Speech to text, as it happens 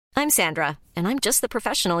I'm Sandra, and I'm just the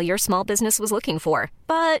professional your small business was looking for.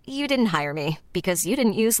 But you didn't hire me because you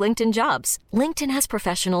didn't use LinkedIn Jobs. LinkedIn has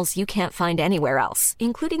professionals you can't find anywhere else,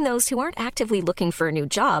 including those who aren't actively looking for a new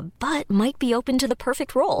job, but might be open to the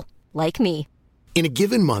perfect role, like me. In a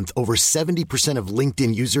given month, over 70% of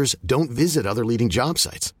LinkedIn users don't visit other leading job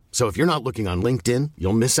sites. So if you're not looking on LinkedIn,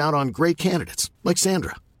 you'll miss out on great candidates like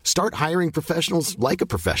Sandra. Start hiring professionals like a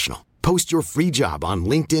professional. Post your free job on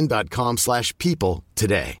linkedin.com/people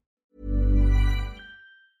today.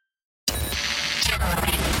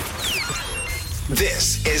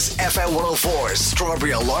 This is FM 104's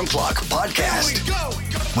Strawberry Alarm Clock Podcast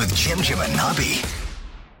with Jim and Nobby.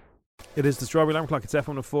 It is the Strawberry Alarm Clock. It's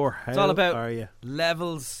F104. How It's all about are you?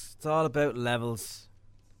 levels. It's all about levels.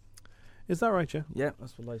 Is that right, Joe? Yeah,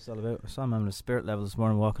 that's what life's all about. I saw him having a spirit level this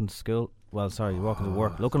morning walking to school. Well, sorry, walking to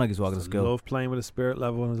work. Looking like he's walking to school. Love playing with a spirit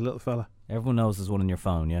level when I was a little fella. Everyone knows there's one on your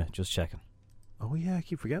phone, yeah? Just checking. Oh, yeah, I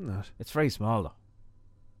keep forgetting that. It's very small, though.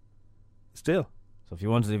 Still. So if you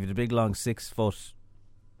wanted, if you had a big, long 6-foot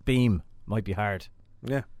beam, might be hard.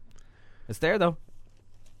 Yeah. It's there, though.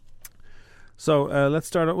 So let's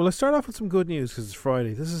start off. Well, let's start off with some good news because it's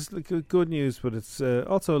Friday. This is good news, but it's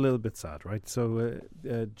also a little bit sad, right? So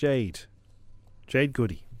Jade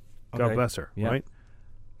Goody, God Okay. bless her, Yeah. right?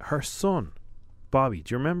 Her son, Bobby,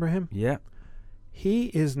 do you remember him? Yeah. He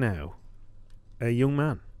is now a young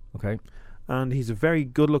man, Okay. and he's a very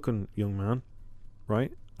good-looking young man,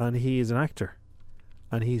 right? And he is an actor,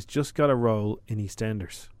 and he's just got a role in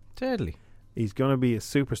EastEnders. Deadly. He's going to be a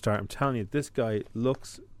superstar. I'm telling you, this guy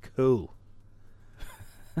looks cool.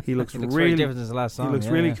 He looks, It looks really very different since the last song. He looks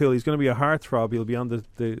yeah, really yeah. cool. He's going to be a heartthrob. He'll be on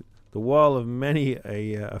the wall of many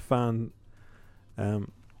a fan.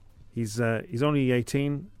 He's only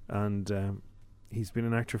 18 and he's been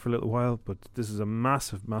an actor for a little while, but this is a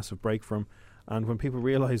massive break for him. And when people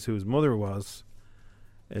realise who his mother was,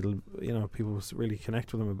 people will really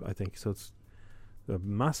connect with him, I think. So it's a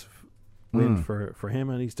massive win for him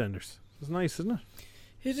and EastEnders. It's nice, isn't it?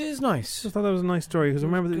 It is nice. I just thought that was a nice story because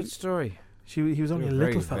remember Good story. he was only a Very,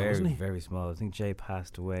 little fella, very, wasn't he? very small. I think Jay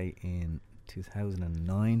passed away in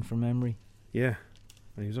 2009 from memory. Yeah.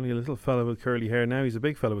 And he was only a little fella with curly hair. Now he's a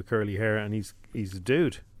big fella with curly hair, and he's a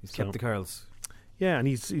dude. He's kept the curls. Yeah, and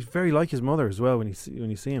he's very like his mother as well when you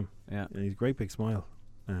see him. Yeah. And he's a great big smile.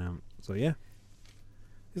 So yeah,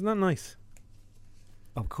 isn't that nice?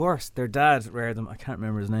 Of course, their dad reared them. I can't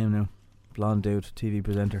remember his name now. Blonde dude, TV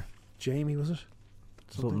presenter, Jamie, was it?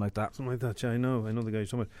 something like that. Something like that. Yeah, I know the guy you're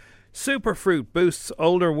talking about. Superfruit boosts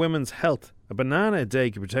older women's health. A banana a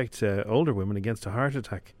day can protect older women against a heart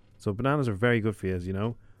attack. So bananas are very good for you, as you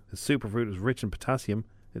know. The superfruit is rich in potassium.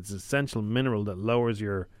 It's an essential mineral that lowers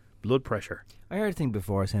your blood pressure. I heard a thing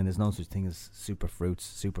before saying there's no such thing as superfruits,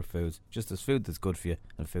 superfoods. Just there's food that's good for you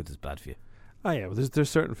and food that's bad for you. Oh yeah, well, there's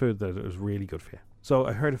certain food that is really good for you. So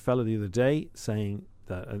I heard a fella the other day saying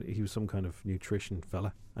that he was some kind of nutrition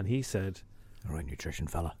fella, and he said, All right, nutrition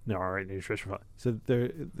fella. "No, all right, nutrition fella." So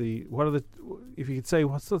if you could say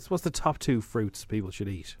what's the top two fruits people should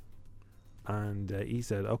eat? And he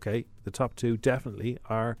said, okay, the top two definitely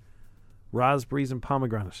are raspberries and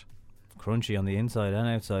pomegranate. Crunchy on the inside and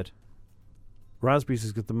outside. Raspberries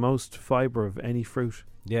has got the most fibre of any fruit.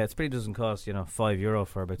 Yeah, it pretty doesn't cost €5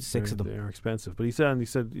 for about 6 of them. They're expensive, but he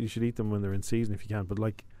said you should eat them when they're in season if you can. But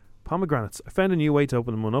like pomegranates, I found a new way to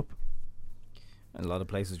open them one up. And a lot of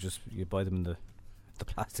places you buy them in the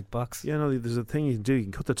plastic box. Yeah, no, there's a thing you can do. You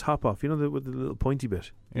can cut the top off. You know, with the little pointy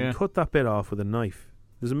bit. You Yeah. can cut that bit off with a knife.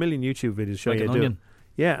 There's a million YouTube videos showing Like you an how to do it. onion.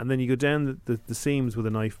 Yeah, and then you go down the seams with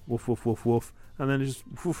a knife, woof, woof, woof, woof, and then it just,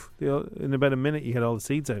 woof, in about a minute you get all the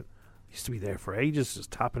seeds out. Used to be there for ages,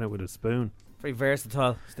 just tapping it with a spoon. Very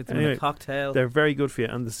versatile. Stick them in Anyway, a cocktail. They're very good for you,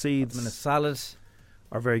 and the Put seeds them in a salad.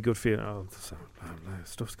 are very good for you. Oh,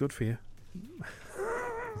 stuff's good for you.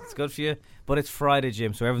 It's good for you. But it's Friday,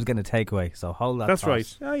 Jim, so everyone's getting a takeaway. So hold that That's thought.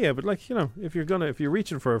 right. Oh yeah, but like, if you're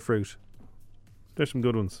reaching for a fruit, there's some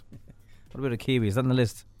good ones. What about a kiwi? Is that on the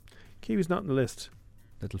list? Kiwi's not on the list.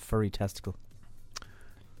 Little furry testicle.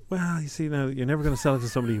 Well, you see now, you're never going to sell it to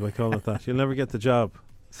somebody by calling it that. You'll never get the job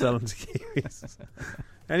selling to kiwis.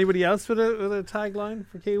 Anybody else with a tagline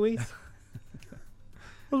for kiwis?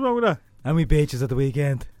 What's wrong with that? How many beaches at the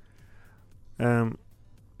weekend?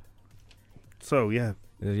 So yeah.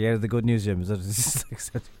 Yeah, the good news, Jim, is that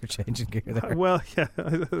you're changing gear there. Well, yeah.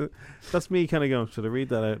 That's me kind of going, should I read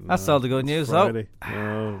that out? That's No, all the good it's news, Friday.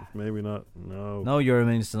 No, maybe not. No. No Euro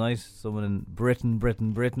Millions tonight. Someone in Britain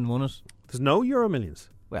won it. There's no Euro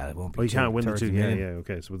Millions. Well, it won't be. Oh, you can't win the 30 two. Yeah, million. yeah,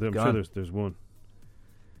 okay. So I'm Gone. sure there's one.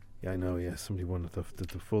 Yeah, I know, yeah. Somebody won the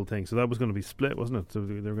full thing. So that was going to be split, wasn't it? So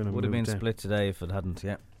they were going to Would have been down. split today if it hadn't,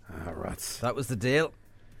 yeah. Ah, rats. That was the deal.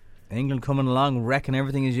 England coming along, wrecking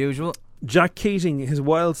everything as usual. Jack Keating, his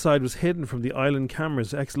wild side was hidden from the island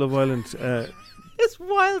cameras. Ex-Love Island. His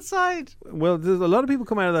wild side. Well, there's a lot of people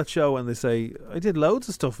come out of that show and they say, I did loads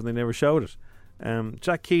of stuff and they never showed it.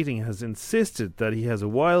 Jack Keating has insisted that he has a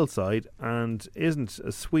wild side and isn't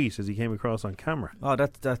as sweet as he came across on camera. Oh,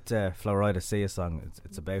 that Florida Sia song,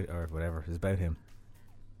 it's about, or whatever, is about him.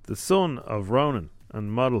 The son of Ronan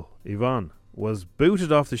and model Yvonne was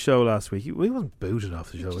booted off the show last week. He wasn't booted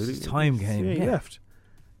off the show. His time came. Yeah, he left.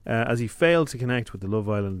 As he failed to connect with the Love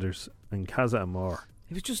Islanders and Casa Amor.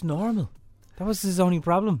 He was just normal. That was his only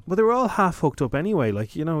problem. Well, they were all half hooked up anyway.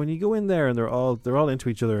 Like, you know, when you go in there and they're all into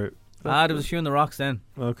each other. There was a few in the rocks then.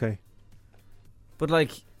 Okay. But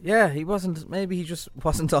like, yeah, he wasn't. Maybe he just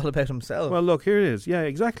wasn't all about himself. Well, look, here it is. Yeah,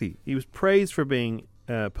 exactly. He was praised for being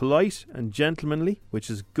polite and gentlemanly, which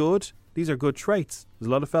is good. These are good traits. There's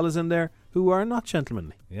a lot of fellas in there who are not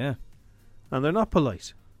gentlemanly. Yeah. And they're not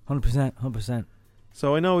polite. 100%.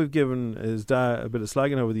 So I know we've given his dad a bit of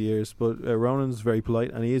slagging over the years, but Ronan's very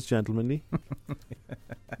polite and he is gentlemanly.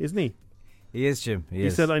 Isn't he? He is, Jim. He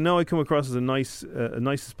is. said, I know I come across as a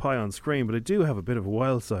nicest pie on screen, but I do have a bit of a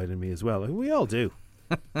wild side in me as well. We all do.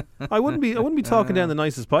 I wouldn't be talking down the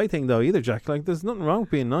nicest pie thing though either, Jack. Like, there's nothing wrong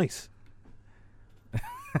with being nice.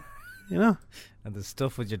 You know? And the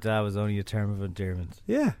stuff with your dad was only a term of endearment.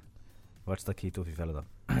 Yeah. Watch that Keith Duffy fella though.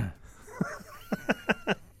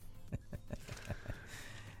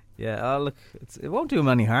 Yeah, look, it won't do him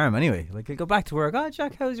any harm anyway. Like, he'll go back to work. Oh,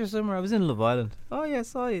 Jack, how's your summer? I was in Love Island. Oh, yeah,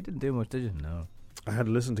 saw you. Didn't do much, did you? No. I had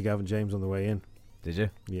to listen to Gavin James on the way in. Did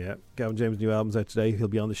you? Yeah. Gavin James' new album's out today. He'll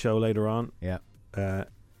be on the show later on. Yeah.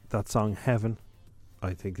 That song, Heaven,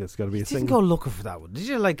 I think that's got to be a single. You didn't go looking for that one. Did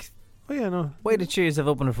you, like... Oh, yeah, no. Way to cheer yourself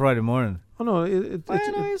up on a Friday morning. Oh, no. When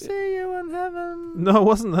I see you in heaven. No, it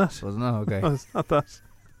wasn't that. Wasn't that? Okay. No, it's not that.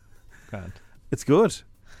 Grand. It's good.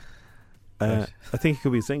 Right. I think it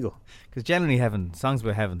could be a single. Because generally songs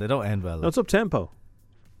about heaven, they don't end well. No, it's up-tempo.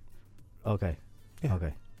 Okay. Yeah.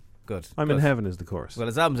 Okay. Good. I'm good. in Heaven is the chorus. Well,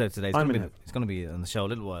 his album's out today. It's going to be on the show a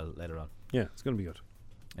little while later on. Yeah, it's going to be good.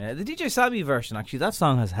 The DJ Sabi version, actually, that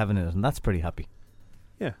song has heaven in it, and that's pretty happy.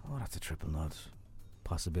 Yeah. Oh, that's a triple nod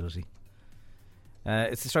possibility.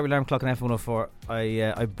 It's the Strawberry Alarm Clock on F104.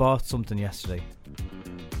 I bought something yesterday,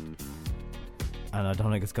 and I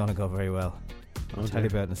don't think it's going to go very well. I'll tell you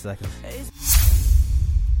about it in a second.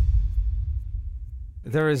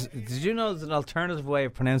 Did you know there's an alternative way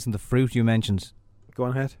of pronouncing the fruit you mentioned? Go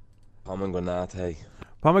on ahead. Pomegranate.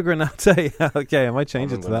 Pomegranate. Okay, I might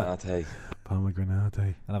change it to that. Pomegranate.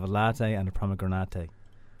 I'll have a latte and a pomegranate.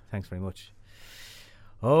 Thanks very much.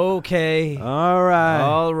 Okay. All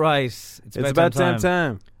right. It's about damn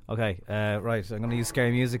time. Okay, right. I'm going to use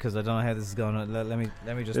scary music because I don't know how this is going. Let me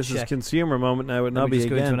just This check. is consumer moment now with Nobby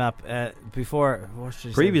again. again. Go into an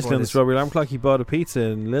app. Previously on the Strawberry Alarm Clock, he bought a pizza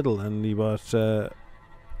in Lidl and he bought...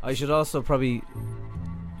 I should also probably,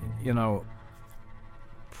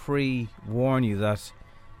 pre-warn you that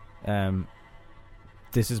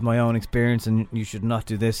this is my own experience and you should not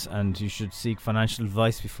do this and you should seek financial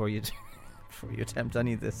advice before you attempt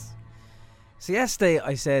any of this. So yesterday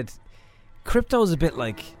I said crypto is a bit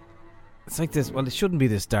like, it's like this, well, it shouldn't be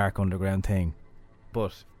this dark underground thing,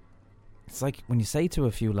 but it's like when you say to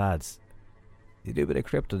a few lads, you do a bit of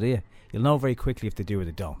crypto, do you? You'll know very quickly if they do or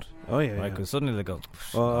they don't. Oh, yeah. Right? Because suddenly they go,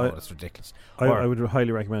 that's ridiculous. I would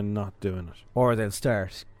highly recommend not doing it. Or they'll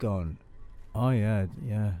start going, oh, yeah.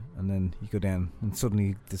 And then you go down and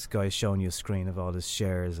suddenly this guy's showing you a screen of all his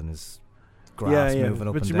shares and his graphs moving up and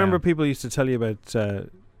down. But you remember people used to tell you about...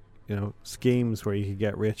 schemes where you could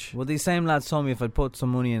get rich. Well, these same lads told me if I'd put some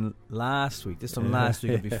money in last week, last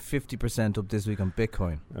week, I'd be 50% up this week on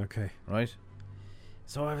Bitcoin. Okay. Right?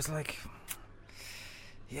 So I was like,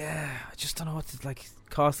 yeah, I just don't know what to, like,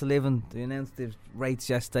 cost of living. They announced the rates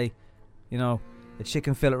yesterday. A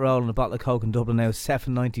chicken fillet roll and a bottle of Coke in Dublin now is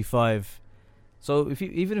 $7.95. So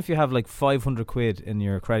even if you have like 500 quid in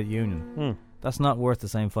your credit union, that's not worth the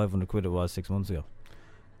same 500 quid it was 6 months ago.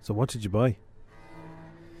 So what did you buy?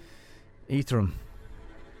 Ethereum.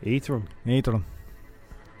 Ethereum.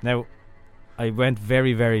 Now, I went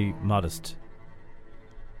very, very modest.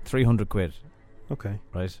 300 quid. Okay.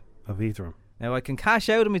 Right. Of Ethereum. Now, I can cash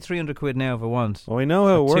out of me 300 quid now if I want. Oh, I know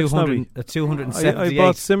how it works, Nobby. At 278. I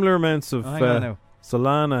bought similar amounts of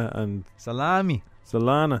Solana and... Salami.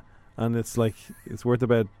 Solana. And it's worth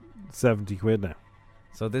about 70 quid now.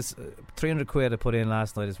 So this 300 quid I put in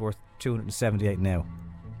last night is worth 278 now.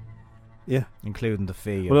 Yeah. Including the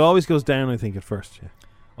fee. Well, it always goes down, I think, at first, yeah.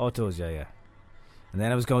 Oh, it does, yeah. And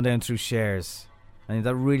then I was going down through shares. And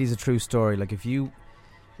that really is a true story. Like, if you...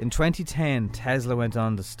 In 2010, Tesla went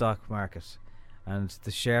on the stock market. and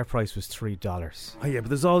the share price was $3. Oh yeah, but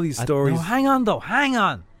there's all these stories. No, hang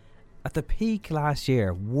on. At the peak last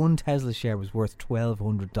year, one Tesla share was worth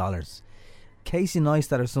 $1,200. Casey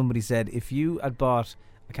Neistat or somebody said if you had bought,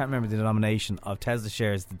 I can't remember the denomination of Tesla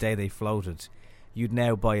shares the day they floated, you'd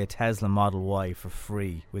now buy a Tesla Model Y for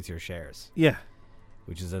free with your shares. Yeah.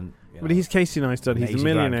 Which is But he's Casey Neistat. He's a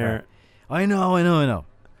millionaire. I know.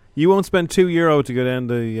 You won't spend €2 to go down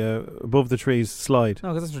the above the trees slide. No,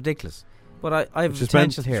 because that's ridiculous. But I have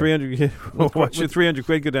potential here. 300. Watch your 300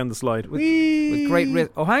 quid go down the slide. With great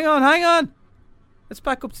risk. Oh, hang on. It's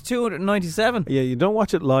back up to 297. Yeah, you don't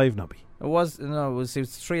watch it live, Nobby. It was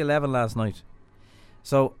 311 last night.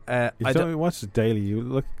 So I don't watch it daily.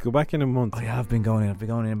 You go back in a month. I have been going in. I've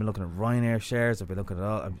been looking at Ryanair shares. I've been looking at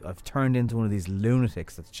all. I've turned into one of these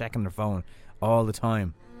lunatics that's checking their phone all the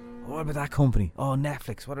time. Oh, what about that company? Oh,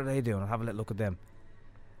 Netflix. What are they doing? I'll have a little look at them.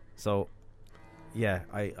 So, yeah,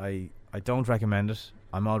 I don't recommend it.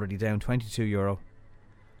 I'm already down €22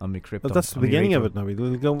 on my crypto. But that's the beginning of it, Nobby.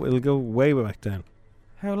 It'll go way back down.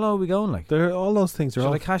 How low are we going? Like, all those things are.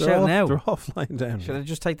 Should I cash out now? They're all flying down. Should I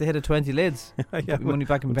just take the hit of 20 lids? Yeah, put money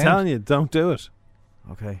back in I'm bank? telling you, don't do it.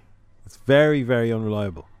 Okay. It's very, very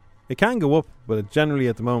unreliable. It can go up, but generally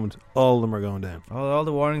at the moment, all of them are going down. All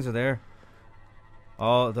the warnings are there.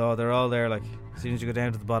 They're all there. Like, as soon as you go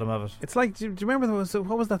down to the bottom of it, it's like, do you remember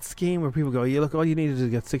what was that scheme where people go, "Yeah, look, all you needed to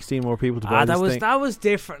get 16 more people to buy this thing." That was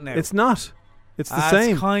different now. It's not. It's the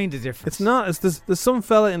same. It's kind of different. It's not. There's some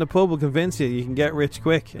fella in a pub will convince you can get rich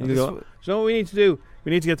quick, and you go, "Do you know what we need to do? We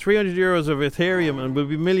need to get €300 of Ethereum, and we'll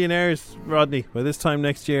be millionaires, Rodney, by this time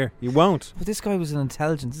next year." You won't. But this guy was an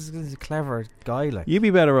intelligent. This is a clever guy. Like, you'd be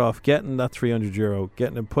better off getting that €300,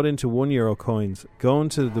 getting it put into €1 coins, going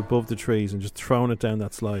to above the trees, and just throwing it down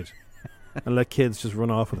that slide, and let kids just run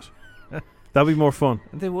off with it. That'd be more fun.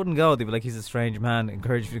 They wouldn't go. They'd be like, "He's a strange man."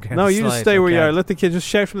 Encourage you to get. No, you just stay where you are. Let the kids just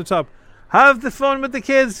shout from the top. Have the fun with the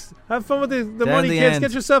kids. Have fun with the money, kids.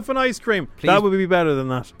 Get yourself an ice cream. Please, that would be better than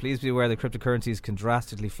that. Please be aware that cryptocurrencies can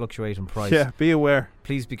drastically fluctuate in price. Yeah, be aware.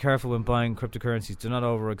 Please be careful when buying cryptocurrencies. Do not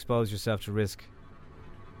overexpose yourself to risk.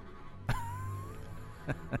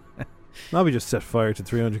 Now we just set fire to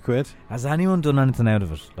 300 quid. Has anyone done anything out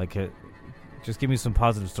of it? Like, just give me some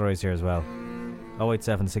positive stories here as well.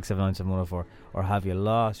 087 679 7104. Or have you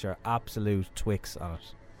lost your absolute Twix on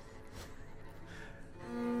it?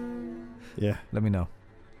 Yeah. Let me know.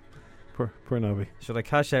 Poor Nobby. Should I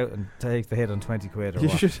cash out and take the hit on 20 quid or you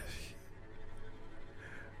what? Should.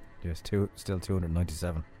 Yes, still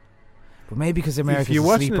 297. But maybe because America's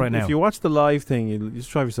asleep right now. If you watch the live thing, you just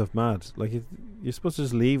drive yourself mad. Like, you're supposed to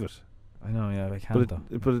just leave it. I know, yeah, I can't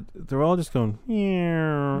but they're all just going,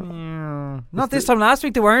 yeah. Not this time last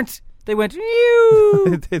week they weren't. They went,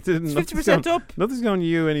 ew. They didn't. 50% up. Nothing's going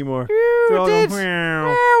you anymore. They're all going,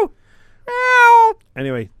 meow.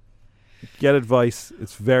 Anyway, get advice.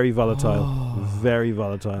 It's very volatile. Very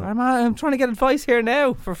volatile. I'm trying to get advice here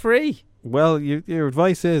now for free. Well, your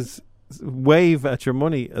advice is wave at your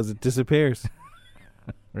money as it disappears.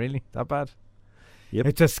 Really? That bad? Yep.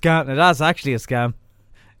 It's a scam. It is actually a scam.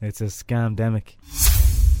 It's a scamdemic.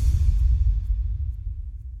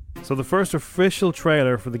 So the first official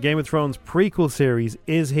trailer for the Game of Thrones prequel series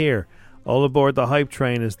is here. All aboard the hype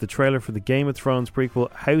train is the trailer for the Game of Thrones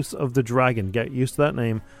prequel House of the Dragon. Get used to that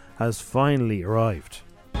name. Has finally arrived.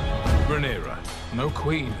 Rhaenyra, no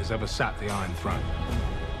queen has ever sat the Iron Throne.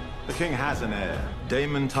 The king has an heir,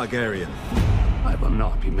 Daemon Targaryen. I will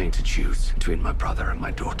not be made to choose between my brother and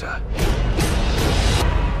my daughter.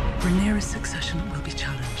 Rhaenyra's succession will be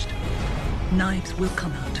challenged. Knives will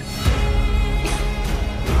come out.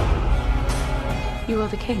 You are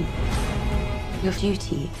the king. Your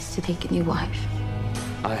duty is to take a new wife.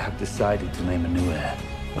 I have decided to name a new heir.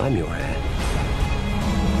 I'm your heir.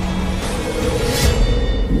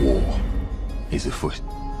 War is afoot.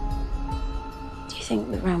 Do you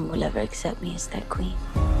think the realm will ever accept me as their queen?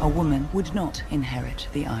 A woman would not inherit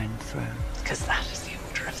the Iron Throne, because that is the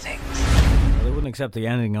order of things. Well, they wouldn't accept the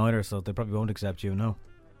ending either, so they probably won't accept you, no.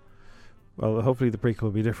 Well, hopefully the prequel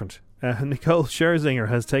will be different. Nicole Scherzinger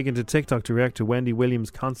has taken to TikTok to react to Wendy Williams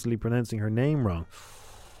constantly pronouncing her name wrong.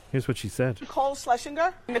 Here's what she said. Nicole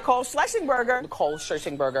Schlesinger, Nicole Schlesingberger, Nicole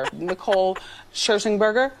Scherzinger, Nicole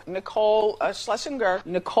Scherzinger, Nicole Schlesinger,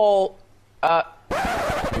 Nicole, Don't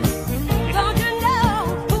you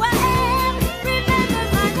know who I am? Remember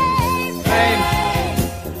my name.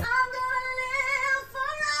 I'm gonna live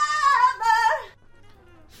forever.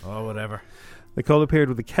 Oh, whatever. Nicole appeared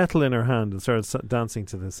with a kettle in her hand and started dancing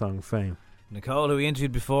to the song Fame. Nicole, who we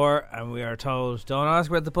interviewed before, and we are told, don't ask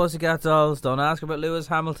her about the Pussycat Dolls, don't ask her about Lewis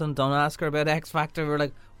Hamilton, don't ask her about X Factor. We're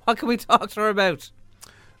like, what can we talk to her about?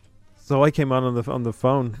 So I came on the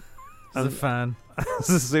phone as a fan, as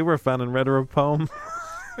a super fan, and read her a poem.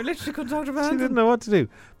 We literally couldn't talk about it. She didn't know what to do.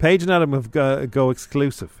 Paige and Adam have go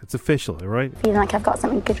exclusive. It's official, all right? Feeling like I've got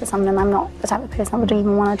something good with someone, I'm not the type of person that would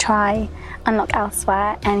even want to try and look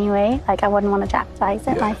elsewhere anyway. Like, I wouldn't want to jeopardize it.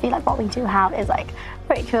 And I feel like what we do have is like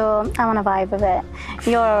pretty cool. I want to vibe with it.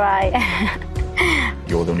 You're alright.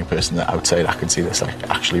 You're the only person that outside I can see this like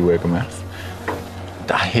actually working with.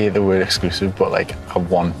 I hate the word exclusive, but like I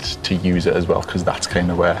want to use it as well because that's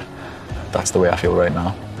kind of that's the way I feel right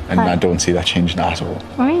now. And I don't see that changing at all.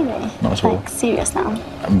 Really? Not at all. Like, serious now?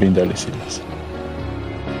 I'm being deadly serious.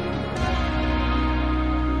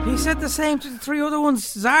 He said the same to the 3 other ones,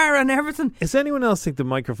 Zara and everything. Does anyone else think the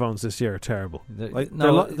microphones this year are terrible?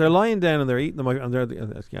 No. They're lying down and they're eating the microphone.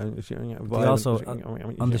 They also,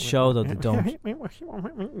 on the show though, they don't.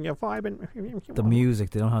 The music,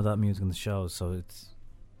 they don't have that music on the show, so it's...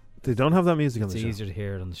 They don't have that music on the show. It's easier to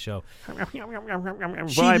hear it on the show.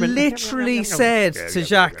 She literally said to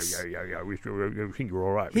Jacques,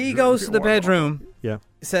 he goes to the bedroom,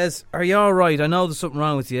 says, "Are you alright? I know there's something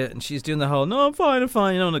wrong with you." And she's doing the whole, "No, I'm fine, I'm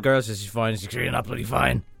fine." You know, and the girl says she's fine. She's like, "You're not bloody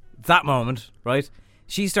fine." That moment, right?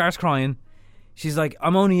 She starts crying. She's like,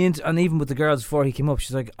 "I'm only into," and even with the girls before he came up,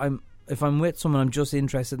 she's like, if I'm with someone, I'm just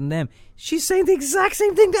interested in them. She's saying the exact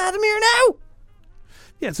same thing to Adamir now.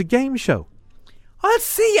 Yeah, it's a game show. I'll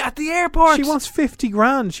see you at the airport. She wants 50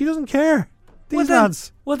 grand. She doesn't care. These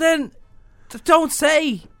lads. Well then, don't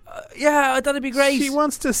say. Yeah, that'd be great. She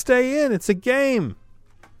wants to stay in. It's a game.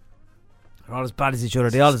 They're all as bad as each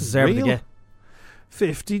other. They all deserve it to get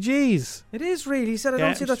 50 G's. It is real. He said, I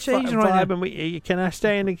don't see that changing right now. Can I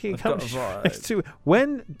stay in the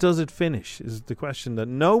When does it finish is the question that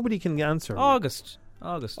nobody can answer. August.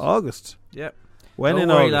 Yep. When don't in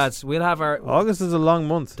worry, August? Lads, we'll have our... August is a long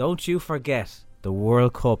month. Don't you forget, the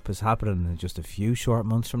World Cup is happening in just a few short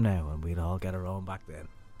months from now, and we'll all get our own back then.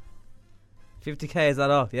 50k, is that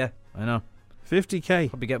all? Yeah, I know. 50k.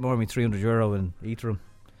 Probably get more than €300 in Ethereum.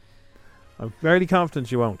 I'm fairly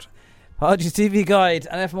confident you won't. Podgy's TV Guide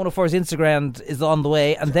and FM104's Instagram is on the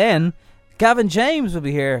way, and then Gavin James will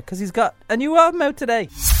be here because he's got a new album out today.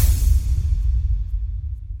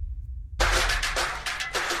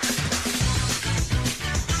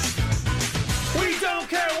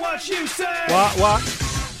 You say what?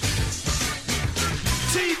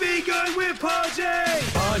 TV Guide with Podgy.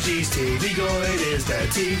 Podgy's TV Guide is the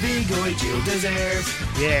TV Guide you deserve.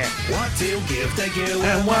 Yeah. What to give to you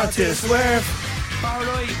and what to swerve.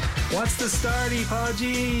 Alright, what's the starty,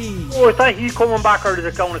 Podgy? Oh, is that he coming back or is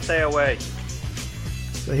it going to stay away?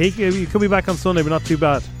 So he could be back on Sunday, but not too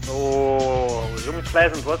bad. Oh, it was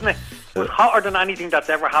unpleasant, wasn't it? It was hotter than anything that's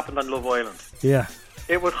ever happened on Love Island. Yeah.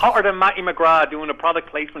 It was hotter than Matty McGrath doing a product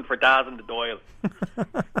placement for Daz and the Doyle.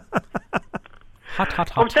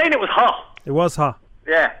 Hot. I'm saying it was hot. It was hot.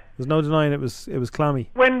 Yeah. There's no denying it was clammy.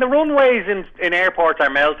 When the runways in airports are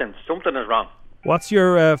melting, something is wrong. What's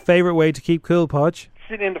your favourite way to keep cool, Podge?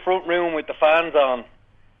 Sitting in the front room with the fans on,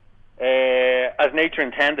 as nature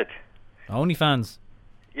intended. Only fans.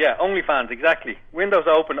 Yeah, only fans, exactly. Windows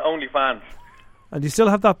open, only fans. And you still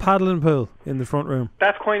have that paddling pool in the front room?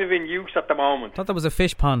 That's kind of in use at the moment. I thought that was a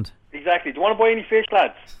fish pond. Exactly. Do you want to buy any fish,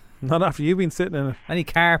 lads? Not after you've been sitting in it. Any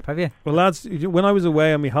carp, have you? Well, lads, when I was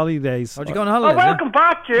away on my holidays... Where'd you go on holidays? Oh, welcome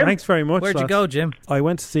back, Jim. Thanks very much, Where'd you go, Jim? I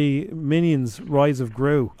went to see Minions Rise of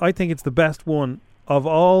Gru. I think it's the best one of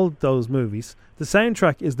all those movies. The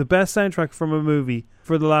soundtrack is the best soundtrack from a movie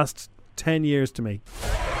for the last 10 years to me.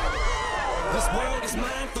 This world is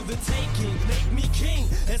mine for the taking. Make me king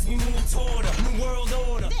as we move toward a new world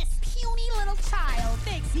order. This puny little child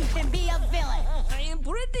thinks he can be a villain. I am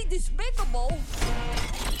pretty despicable.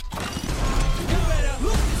 You better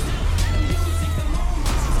look this down. Music the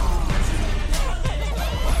moment.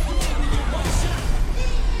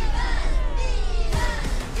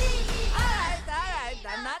 Alright,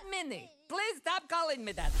 I'm not Minnie. Please stop calling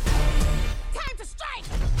me that. Time to strike!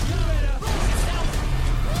 You better lose yourself.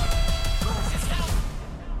 Lose yourself.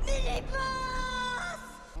 Minnie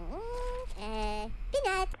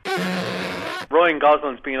Peanut. Ryan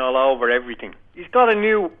Gosling's been all over everything. He's got a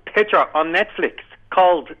new picture on Netflix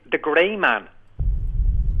called The Grey Man.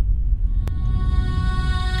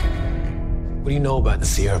 What do you know about the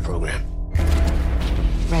Sierra program?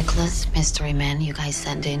 Reckless mystery man you guys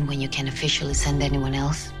send in when you can't officially send anyone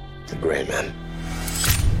else. The Grey Man.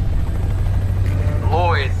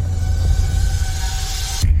 Lloyd.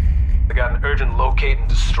 I got an urgent locate and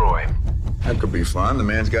destroy. That could be fun. The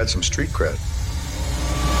man's got some street cred.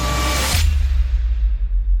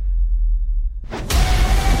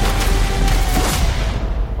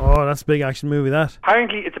 Oh, that's a big action movie, that.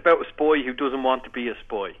 Apparently it's about a spy who doesn't want to be a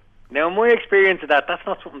spy. Now, in my experience of that, that's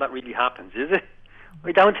not something that really happens, is it?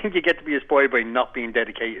 I don't think you get to be a spy by not being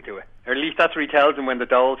dedicated to it. Or at least that's what he tells him when the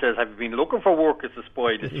doll says, have you been looking for work as a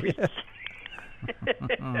spy this week?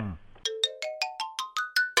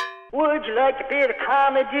 Would you like a bit of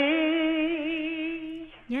comedy?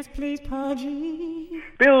 Yes, please, Podgy.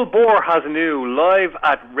 Bill Burr has a new Live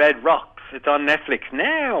at Red Rocks. It's on Netflix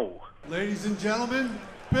now. Ladies and gentlemen,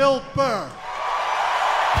 Bill Burr.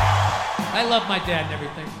 I love my dad and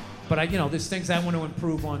everything, but there's things I want to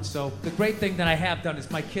improve on. So the great thing that I have done is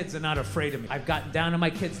my kids are not afraid of me. I've gotten down to my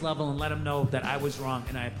kids' level and let them know that I was wrong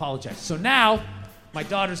and I apologize. So now, my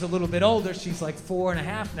daughter's a little bit older. She's like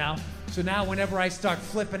 4.5 now. So now whenever I start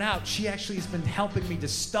flipping out, she actually has been helping me to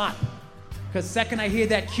stop. Because the second I hear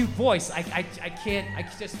that cute voice, I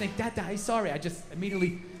just think, Dad, I'm sorry. I just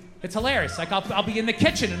immediately, it's hilarious. Like I'll be in the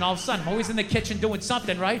kitchen and all of a sudden, I'm always in the kitchen doing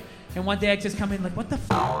something, right? And one day I just come in like, what the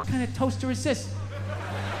f*** kind of toaster is this?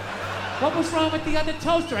 What was wrong with the other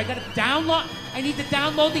toaster? I gotta need to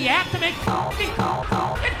download the app to make and all of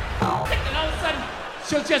a sudden,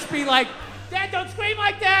 she'll just be like, Dad, don't scream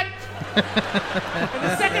like that! And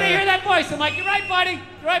the second I hear that voice, I'm like, you're right, buddy,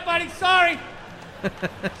 sorry.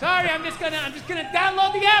 Sorry, I'm just gonna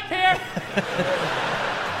download the app here.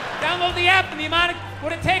 Download the app and the amount of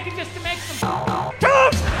what it taken just to make some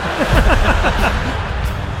toast!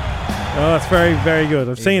 Oh, it's very, very good.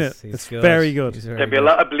 I've seen it. It's good. very good. There'll be a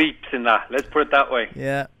lot of bleeps in that. Let's put it that way.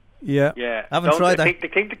 Yeah. Yeah. I haven't tried that. I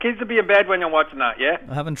think the kids will be in bed when you're watching that, yeah?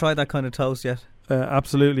 I haven't tried that kind of toast yet.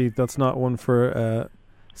 Absolutely. That's not one for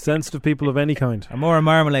sensitive people of any kind. I'm more a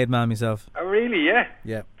marmalade man myself. Oh, really, yeah?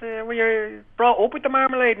 Yeah. Well, you're brought up with the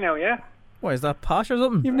marmalade now, yeah? What, is that posh or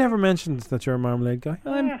something? You've never mentioned that you're a marmalade guy.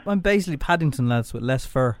 I'm basically Paddington lads with less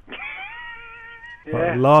fur.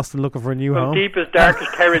 Yeah. Lost and looking for a new home. Deep as dark as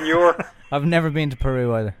Terranure. I've never been to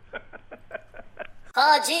Peru either.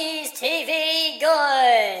 Podgy's TV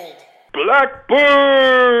Good. Blackbird.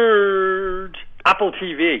 Apple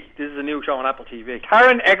TV. This is a new show on Apple TV.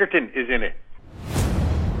 Taron Egerton is in it.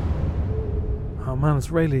 Oh man,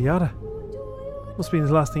 it's Ray Liotta. Must be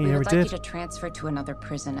the last thing he ever did. We would like you to transfer to another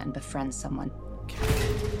prison and befriend someone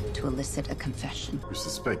to elicit a confession. We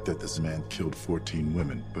suspect that this man killed 14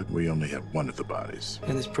 women, but we only have one of the bodies.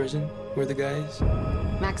 In this prison, where the guys?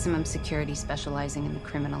 Maximum security specializing in the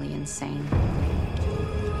criminally insane.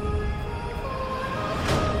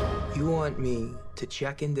 You want me to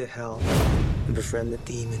check into hell and befriend the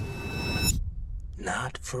demon?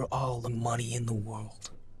 Not for all the money in the world.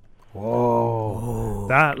 Whoa.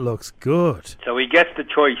 That looks good. So he gets the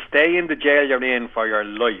choice, stay in the jail you're in for your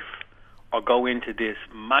life, or go into this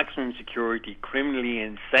maximum security, criminally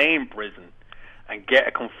insane prison and get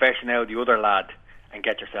a confession out of the other lad and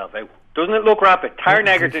get yourself out. Doesn't it look rapid? Taron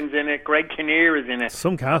Egerton's in it, Greg Kinnear is in it.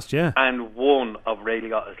 Some cast, yeah. And one of Ray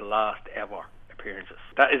Liotta's last ever appearances.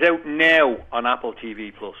 That is out now on Apple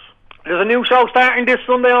TV+. There's a new show starting this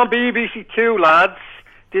Sunday on BBC Two, lads.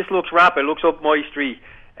 This looks rapid, looks up my street.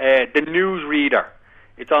 The Newsreader.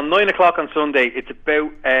 It's on 9 o'clock on Sunday. It's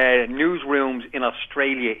about newsrooms in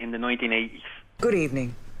Australia in the 1980s. Good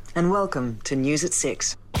evening, and welcome to News at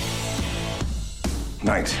 6.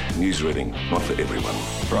 Night, news reading, not for everyone.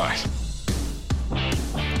 Right.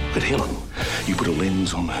 But Helen, you put a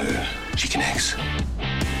lens on her. She connects.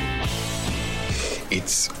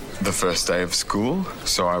 It's the first day of school,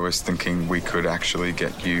 so I was thinking we could actually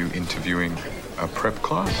get you interviewing a prep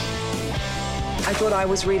class. I thought I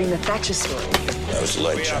was reading the Thatcher story. That was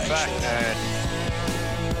late change.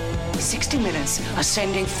 60 Minutes are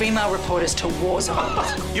sending female reporters to war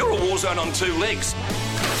zones. You're a war zone on two legs.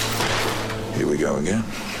 Here we go again.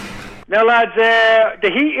 Now, lads, the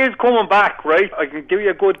heat is coming back, right? I can give you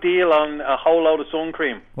a good deal on a whole load of sun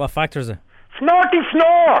cream. What factor is it? Snorty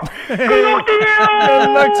Snore! Good luck to you! Good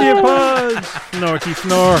luck to you, Podge! Snorty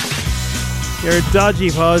Snore. You're a dodgy,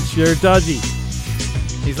 Podge. You're dodgy.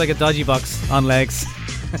 He's like a dodgy box on legs.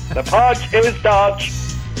 The Podge is dodge.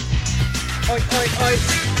 Oi, oi, oi.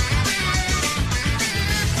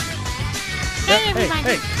 Hey,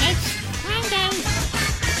 everybody. Hey. It's Monday.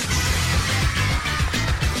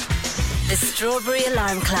 The Strawberry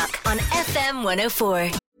Alarm Clock on FM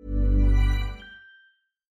 104.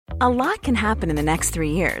 A lot can happen in the next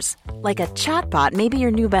 3 years. Like a chatbot may be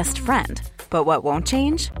your new best friend. But what won't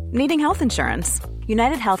change? Needing health insurance.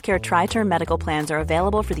 United Healthcare Tri-Term Medical Plans are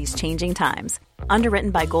available for these changing times.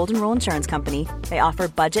 Underwritten by Golden Rule Insurance Company, they offer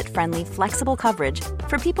budget-friendly, flexible coverage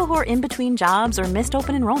for people who are in between jobs or missed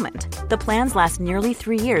open enrollment. The plans last nearly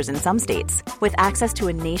 3 years in some states, with access to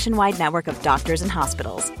a nationwide network of doctors and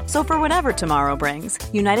hospitals. So for whatever tomorrow brings,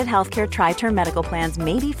 United Healthcare Tri-Term Medical Plans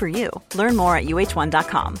may be for you. Learn more at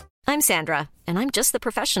uh1.com. I'm Sandra, and I'm just the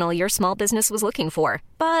professional your small business was looking for.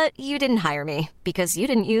 But you didn't hire me because you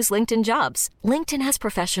didn't use LinkedIn Jobs. LinkedIn has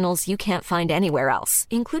professionals you can't find anywhere else,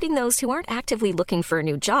 including those who aren't actively looking for a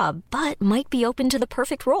new job, but might be open to the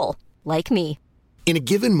perfect role, like me. In a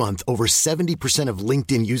given month, over 70% of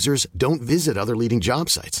LinkedIn users don't visit other leading job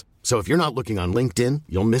sites. So if you're not looking on LinkedIn,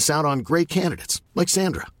 you'll miss out on great candidates like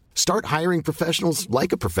Sandra. Start hiring professionals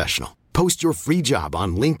like a professional. Post your free job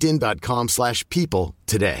on linkedin.com/people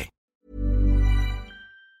today.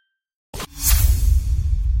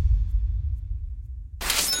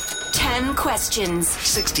 Questions.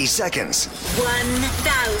 60 seconds.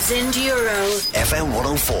 €1,000. FM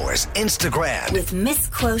 104's Instagram. With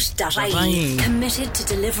misquote.ie. Committed to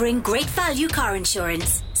delivering great value car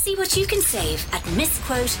insurance. See what you can save at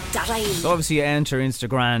misquote.ie. So obviously you enter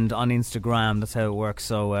Instagram on Instagram. That's how it works.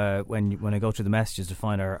 So when I go through the messages to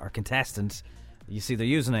find our contestant, you see their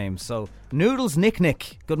username. So Noodles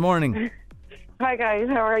Nick. Good morning. Hi guys,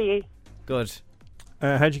 how are you? Good.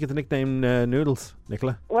 How'd you get the nickname Noodles,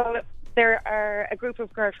 Nicola? Well, there are a group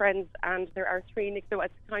of girlfriends and there are three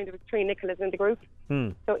Nicolas in the group.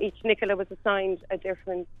 So each Nicola was assigned a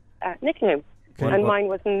different nickname. And mine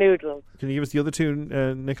was Noodles. Can you give us the other two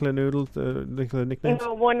Nicola nicknames?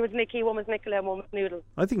 No, one was Nikki, one was Nicola, and one was Noodles.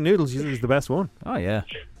 I think Noodles is the best one. Oh, yeah.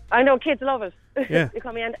 I know, kids love it. Yeah. They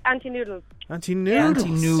call me Auntie Noodles. Auntie Noodles.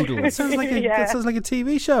 That sounds like a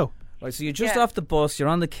TV show. Right, so you're just off the bus, you're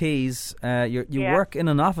on the quays, you work in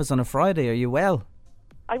an office on a Friday, are you well?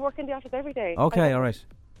 I work in the office every day. Okay, alright.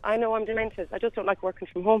 I know I'm demented. I just don't like working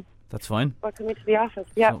from home. That's fine. I come into the office,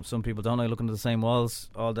 yeah. Some people don't like looking at the same walls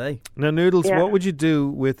all day. Now, Noodles, what would you do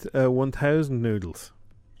with 1,000 noodles?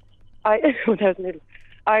 1,000 noodles.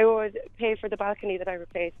 I would pay for the balcony that I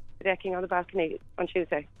replaced, the decking on the balcony on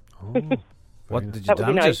Tuesday. Oh, what, did you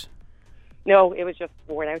damage it? No, it was just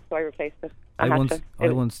worn out, so I replaced it. I once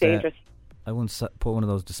dangerous. I once put one of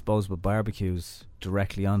those disposable barbecues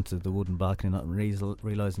directly onto the wooden balcony, not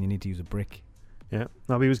realising you need to use a brick. Yeah,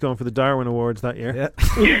 Nobby was going for the Darwin Awards that year.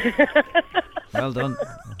 Yeah. Well done.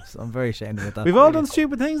 I'm very ashamed about that. We've all done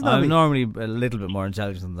stupid things, Nobby. I'm normally a little bit more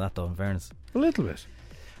intelligent than that, though, in fairness. A little bit.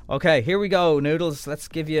 Okay, here we go, Noodles. Let's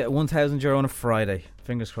give you €1,000 on a Friday.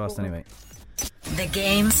 Fingers crossed, anyway. The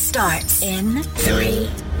game starts in 3,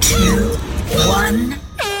 2, 1.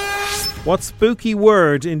 What spooky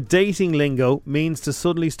word in dating lingo means to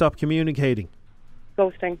suddenly stop communicating?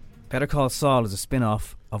 Ghosting. Better Call Saul is a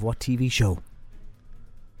spin-off of what TV show?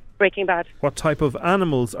 Breaking Bad. What type of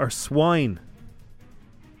animals are swine?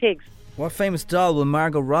 Pigs. What famous doll will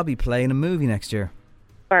Margot Robbie play in a movie next year?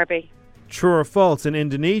 Barbie. True or false, in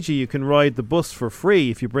Indonesia you can ride the bus for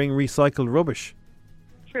free if you bring recycled rubbish?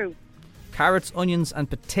 True. Carrots, onions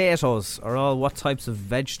and potatoes are all what types of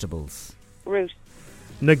vegetables? Root.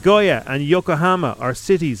 Nagoya and Yokohama are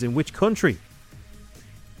cities in which country?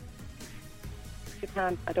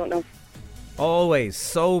 Japan. I don't know. Always,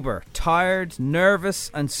 sober, tired,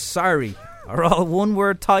 nervous and sorry are all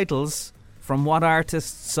one-word titles from what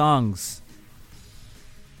artist's songs?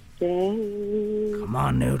 Come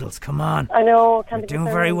on, Noodles, come on. I know. You're doing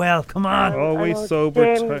very well, come on. Always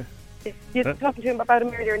sober. You're talking to him about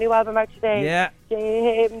him earlier, new album out today. Yeah.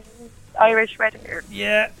 James Irish Red Hair.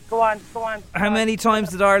 Yeah. Go on. How many times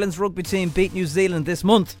did Ireland's rugby team beat New Zealand this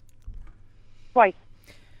month? Twice.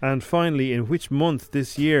 And finally, in which month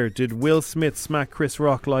this year did Will Smith smack Chris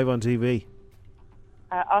Rock live on TV?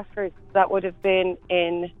 Oscars, that would have been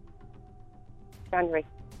in January.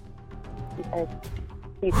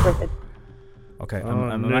 Okay,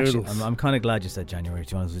 I'm kind of glad you said January,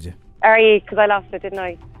 to be honest with you. Are you? Because I lost it, didn't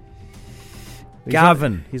I?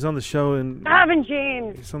 Gavin. He's on the show in... Gavin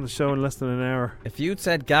James. He's on the show in less than an hour. If you'd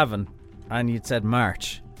said Gavin and you'd said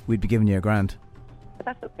March, we'd be giving you $1,000. But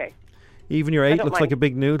that's okay. Even your 8 looks like a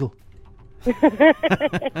big noodle.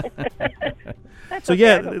 So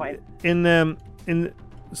okay, in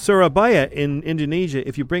Surabaya in Indonesia,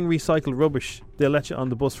 if you bring recycled rubbish, they'll let you on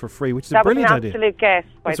the bus for free, which is a brilliant idea. That was an absolute guess,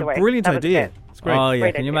 by the way. It's a brilliant idea. It's great. Oh yeah,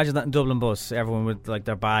 Great can you idea. imagine that in Dublin bus? Everyone with like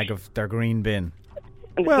their bag of their green bin.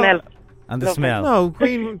 And the smell. And the Lovely. smell. No,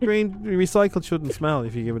 green recycled shouldn't smell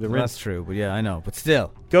if you give it a Well, rinse. that's true, but yeah, I know. But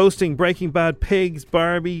still. Ghosting, Breaking Bad, Pigs,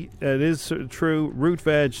 Barbie, it is sort of true. Root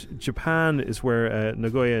veg, Japan is where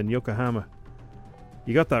Nagoya and Yokohama.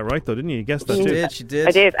 You got that right though, didn't you? You guessed that too. She did.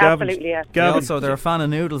 I did, absolutely, yeah. Also, they're a fan of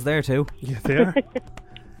noodles there too. Yeah, they are.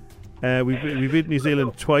 We beat New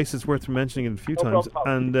Zealand twice. It's worth mentioning it a few times.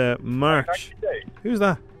 And March. Who's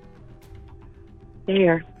that?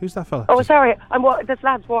 Here. Who's that fella? Oh, sorry. This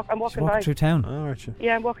lad's I'm walking Walking by. through town. Oh, aren't you?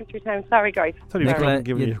 Yeah, I'm walking through town. Sorry, guys. Nicola,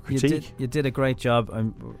 giving you a critique. you did a great job.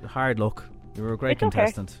 Hard luck. You were a great It's okay.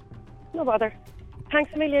 contestant. No bother.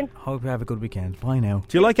 Thanks a million. Hope you have a good weekend. Bye now.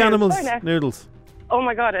 Do you like animals, Bye now. Noodles? Oh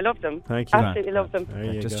my God, I love them. Thank you. Absolutely love them. There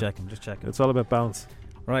you Just go. checking. It's all about balance.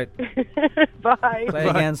 Right. Bye. Play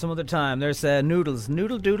again some other time. There's Noodles,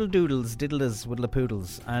 Noodle Doodle Doodles, Diddles, Whiddle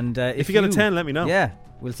Poodles. And if you get a 10, let me know. Yeah,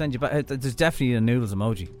 we'll send you back. There's definitely a Noodles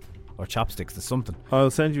emoji. Or chopsticks, there's something. I'll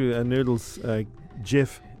send you a Noodles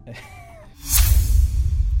GIF.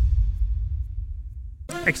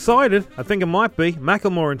 Excited? I think it might be.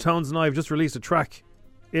 Macklemore and Tones and I have just released a track.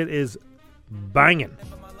 It is banging.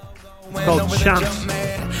 It's called Chant.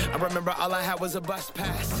 I remember all I had was a bus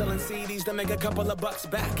pass, selling CDs to make a couple of bucks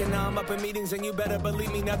back, and now I'm up in meetings, and you better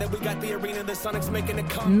believe me now that we got the arena, the Sonics making a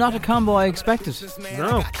comeback. Not a combo I expected.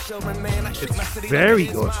 No. It's very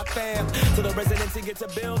good. To the residents, he gets a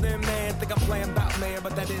building, man. Think I'm playing about mayor,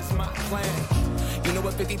 but that is my plan. You know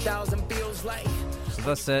what 50,000 feels like? So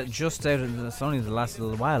that's just out of it's only the last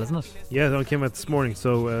little while, isn't it? Yeah, that one came out this morning.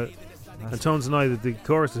 So, and Tones and I, the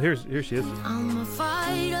chorus, here she is. I'm a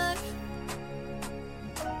fighter.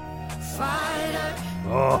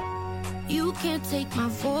 Oh. You can't take my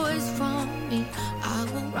voice from me. I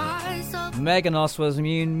will rise up. Megan Oswald's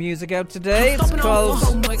music out today. It's called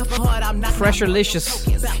Pressurelicious.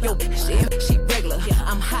 She regular,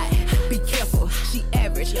 I'm high. Be careful, she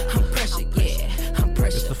average. I'm pressure, yeah. I'm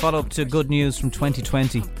pressure. It's the follow-up to Good News from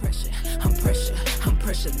 2020. I'm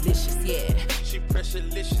pressurelicious, yeah. She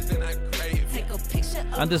pressurelicious and I crave. Take a picture.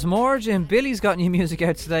 And there's more. Jim Billy's got new music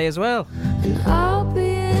out today as well. And I'll be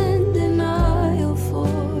in denial for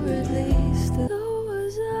at least so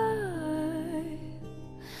was I.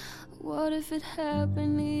 What if it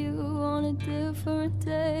happened to you on a different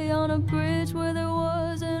day, on a bridge where there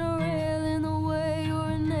wasn't a rail in the way, or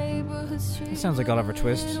a neighborhood street? It sounds like Oliver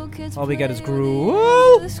Twist. All we get is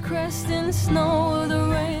groove. This crest in the snow or the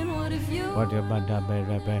rain. What if you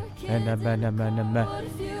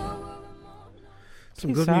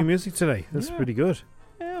Some good new music today. That's pretty good.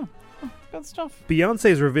 Yeah, good stuff.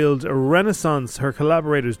 Beyonce's revealed a renaissance. Her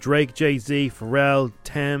collaborators Drake, Jay-Z, Pharrell,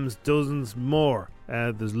 Thames, dozens more.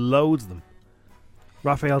 There's loads of them.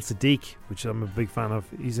 Raphael Sadiq, which I'm a big fan of,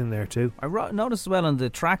 he's in there too. I noticed as well on the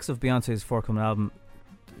tracks of Beyonce's forthcoming album,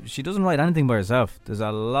 she doesn't write anything by herself. There's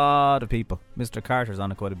a lot of people. Mr. Carter's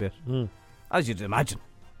on it quite a bit, as you'd imagine.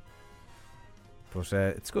 But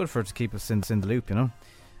it's good for her to keep us in the loop, you know.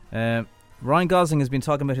 Ryan Gosling has been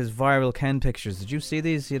talking about his viral Ken pictures. Did you see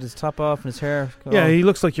these? He had his top off and his hair. Yeah, he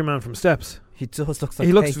looks like your man from Steps. He does look like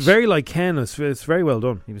he looks very like Ken. It's very well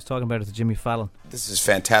done. He was talking about it to Jimmy Fallon. This is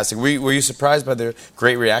fantastic. Were you surprised by the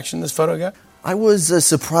great reaction this photo got? I was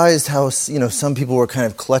surprised how some people were kind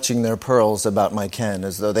of clutching their pearls about my Ken,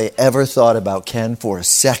 as though they ever thought about Ken for a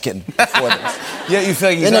second before this. Yeah, you feel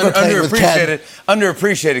like he's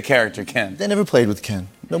underappreciated character, Ken. They never played with Ken.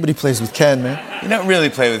 Nobody plays with Ken, man. You don't really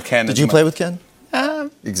play with Ken. Did you play with Ken?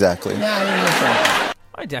 Exactly. I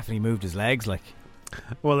definitely moved his legs, like.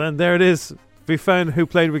 Well, then there it is. We found who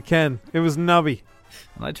played with Ken. It was Nobby.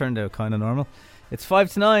 And I turned out kind of normal. It's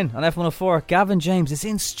 5 to 9 on F104. Gavin James is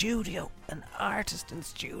in studio. An artist in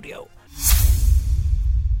studio.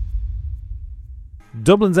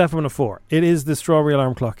 Dublin's F104. It is the Strawberry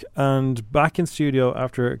Alarm Clock. And back in studio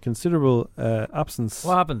after a considerable absence.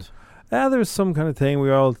 What happened? There was some kind of thing. We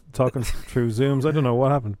were all talking through Zooms. I don't know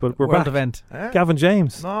what happened, but we're World back. event. Gavin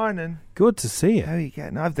James. Morning. Good to see you. How are you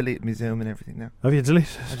getting? I've deleted my Zoom and everything now. Have you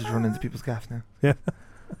deleted? I just run into people's gaff now. Yeah.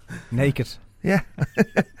 Naked. Yeah.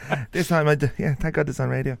 This time thank God it's on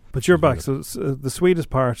radio. But you're back. So the sweetest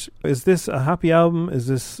part, is this a happy album?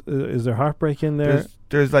 Is there heartbreak in there?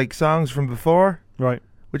 There's like songs from before. Right.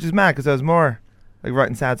 Which is mad because I was more like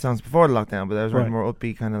writing sad songs before the lockdown, but I was writing more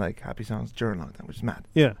upbeat kind of like happy songs during lockdown, which is mad.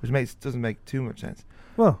 Yeah. Which doesn't make too much sense.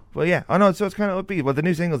 Well, yeah. Oh no, so it's kind of upbeat. Well, the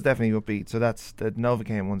new single's definitely upbeat. So that's the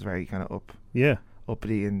Novocaine one's very kind of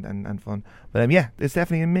uppity and fun. But it's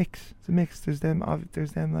definitely a mix. It's a mix. There's them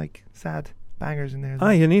like sad bangers in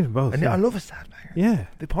there. You need them both. And I love a sad banger. Yeah,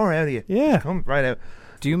 they pour out of you. Yeah, they come right out.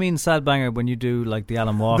 Do you mean sad banger when you do like the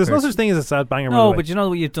Alan Walker? There's no such thing as a sad banger. No, but you know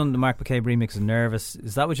what you've done the Mark McCabe remix of Nervous.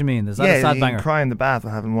 Is that what you mean? Is that a sad banger? Yeah, cry in the bath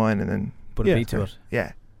while having wine and then put a beat to it.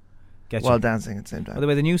 Yeah. Get while you. Dancing at the same time. By the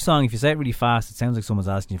way, the new song, if you say it really fast, it sounds like someone's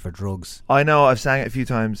asking you for drugs. I know, I've sang it a few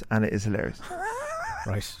times and it is hilarious.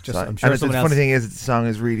 Right. I'm sure the funny thing is the song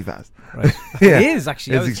is really fast. Right. Yeah. It is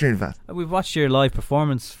actually. It's extremely fast. We've watched your live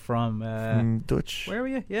performance from Dutch. Where were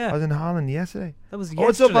you? Yeah. I was in Holland yesterday. That was yesterday. Oh,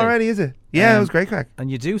 it's up already, is it? Yeah, it was great crack. And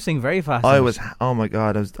you do sing very fast. I was, oh my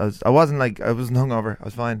God, I wasn't hungover, I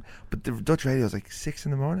was fine. But the Dutch radio was like 6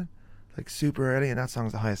 a.m, like super early, and that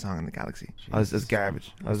song's the highest song in the galaxy. It was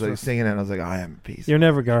garbage. I was like singing it and I was like, I am peace. You're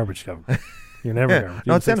never garbage, Gavin. You're never guaranteed.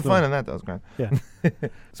 No, it's sounded fine on that. That was grand. Yeah.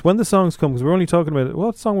 So when the songs come, because we're only talking about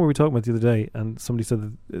what song were we talking about the other day? And somebody said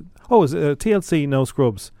that it was TLC No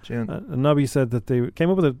Scrubs. And Nobby said that they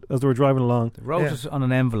came up with it as they were driving along. They wrote it on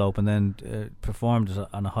an envelope and then performed it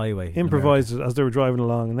on a highway. Improvised it as they were driving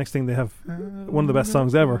along. And next thing they have one of the best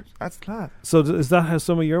songs ever. That's class. So is that how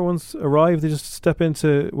some of your ones arrive? They just step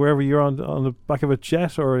into wherever you're on the back of a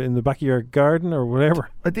jet or in the back of your garden or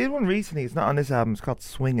whatever? I did one recently. It's not on this album. It's called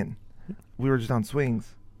Swinging. We were just on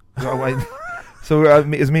swings. So it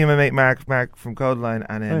was me and my mate Mark from Codeline,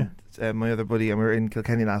 and then my other buddy, and we were in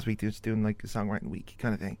Kilkenny last week just doing like a songwriting week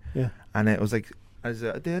kind of thing. Yeah. And it was like, I was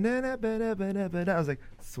like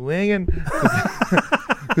swinging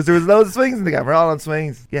because there was loads of swings in the game. We're all on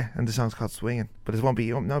swings. Yeah, and the song's called Swinging, but it won't be.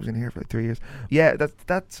 Nobody's gonna hear it for like 3 years. Yeah,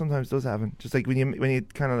 that sometimes does happen. Just like when you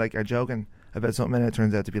kind of like are joking about something, and it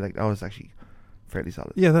turns out to be like, oh, it's actually fairly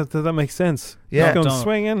solid. Yeah, that makes sense. Yeah, not going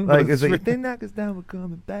swinging. Like it's like they knock us down, we're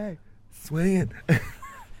coming back. Swinging.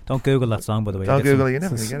 Don't Google that song, by the way. Don't Google it. You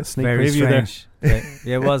never get it. Sneak very preview strange.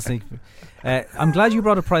 Yeah, it was sneak. I'm glad you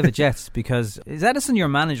brought up Private Jets, because is Edison your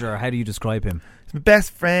manager, or how do you describe him? He's my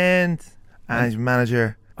best friend and he's my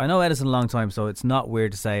manager. I know Edison a long time, so it's not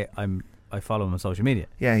weird to say I follow him on social media.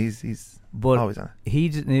 Yeah, he's always on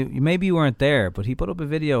it. Maybe you weren't there, but he put up a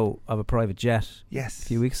video of a private jet. Yes, a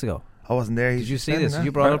few weeks ago. I wasn't there. Did you see this?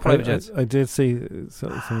 You brought up private jets. I did see.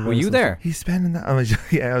 Were you there? He's spending that.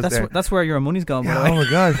 Yeah, I was there. That's where your money's gone. Yeah, oh my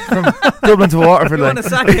god, from Dublin to Waterford. You want to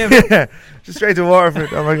sack him? Yeah, just straight to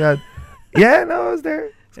Waterford. Oh my god. Yeah, no, I was there.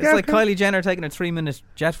 It's like Kylie Jenner taking a 3-minute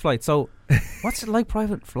jet flight. So, what's it like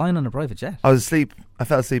flying on a private jet? I was asleep. I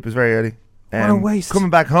fell asleep. It was very early. What a waste. Coming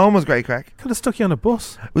back home was great crack. Could have stuck you on a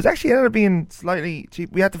bus. It was actually ended up being slightly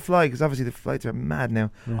cheap. We had to fly because obviously the flights are mad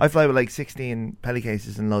now. Yeah. I fly with like 16 pelly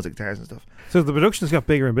cases and loads of guitars and stuff. So the production's got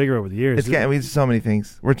bigger and bigger over the years. We do so many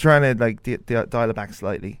things. We're trying to like dial it back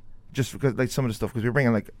slightly, just because like some of the stuff, because we're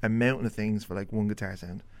bringing like a mountain of things for like one guitar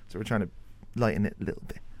sound. So we're trying to lighten it a little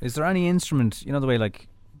bit. Is there any instrument, the way like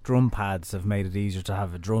drum pads have made it easier to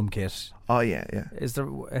have a drum kit? Oh yeah.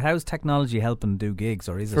 How's technology helping do gigs,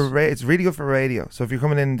 or is it? It's really good for radio. So if you're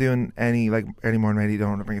coming in and doing any morning radio, you don't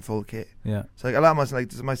want to bring a full kit. Yeah. So like a lot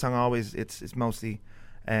of my song Always, it's mostly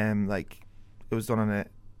like it was done on a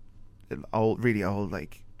really old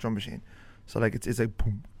like drum machine. So like it's like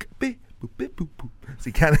boom, boop, boop, boop, boop, boop. So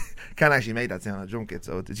you can't actually make that sound on a drum kit.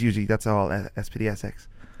 So it's usually that's all SPDSX.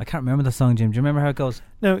 I can't remember the song, Jim. Do you remember how it goes?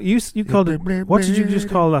 No, you called it. What did you just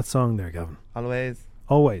call that song there, Gavin?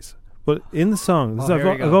 Always. But in the song,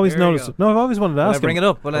 I've always noticed. No, I've always wanted to ask. Bring it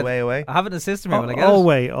up. Away. I have it in the system here.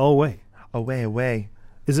 Away.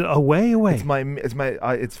 Is it away?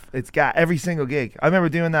 It's got every single gig. I remember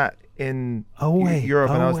doing that in Europe,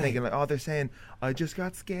 and I was thinking like, they're saying I just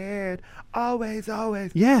got scared. Always.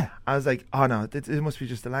 Yeah. I was like, oh no, it must be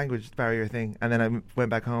just a language barrier thing. And then I went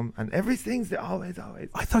back home, and everything's the always.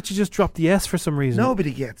 I thought you just dropped the S for some reason.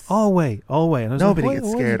 Nobody gets always. And nobody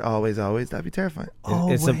gets scared. Always. That'd be terrifying.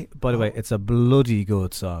 By the way, it's a bloody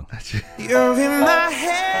good song. You're in my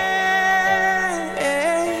head.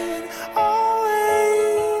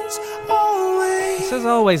 It says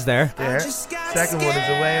always there. Second one is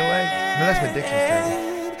away. No, that's my diction style.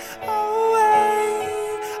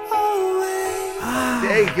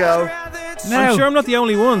 There you go. I'm sure I'm not the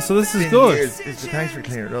only one, so this is good. Thanks for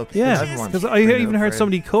clearing it up. Yeah, because I even heard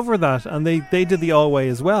somebody cover that, and they did the Alway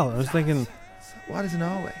as well. I was thinking, what is an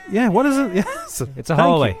Alway? Yeah, what is it? Yes, it's a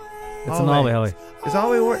hallway. It's an Alway. Is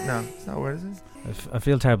Alway word? No, it's not a word, is it? I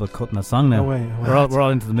feel terrible cutting that song now. We're all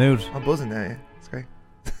into the mood. I'm buzzing now. Yeah, it's great.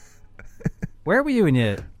 Where were you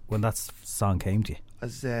when that song came to you? I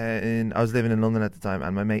was living in London at the time,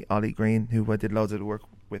 and my mate Ollie Green, who I did loads of the work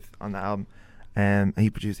with on the album, he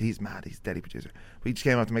produced. He's mad. He's a deadly producer. But he just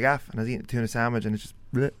came up to my gaff, and I was eating a tuna sandwich, and it just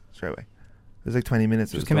straight away. It was like 20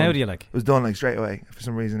 minutes. It just came out of you like. It was done like straight away. For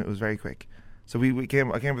some reason, it was very quick. So I came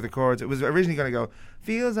with the chords. It was originally going to go,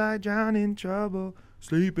 feels like drown in trouble,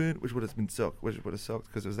 sleeping, which would have sucked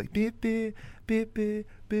because it was like beep beep beep beep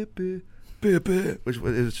beep beep beep beep, which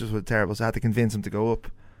was just terrible. So I had to convince him to go up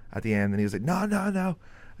at the end, and he was like, no,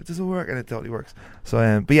 it doesn't work, and it totally works.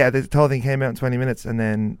 So but yeah, the whole thing came out in 20 minutes, and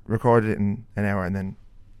then recorded it in an hour, and then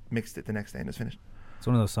mixed it the next day, and it was finished. It's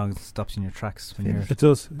one of those songs that stops in your tracks when you're. It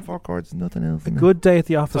does. 4 chords, nothing else. A good day at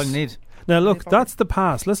the office. That's all you need. Now look, that's the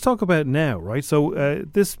past. Let's talk about now, right? So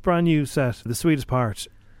this brand new set, The Sweetest Part.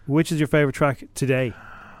 Which is your favourite track today?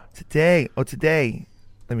 Today.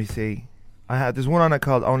 Let me see. There's one on it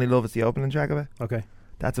called Only Love. It's the opening track of it. Okay.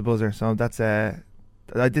 That's a buzzer. So that's I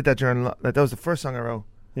did that during. That was the first song I wrote.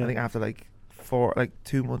 Yeah. I think after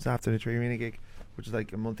 2 months after the Tree Arena gig, which is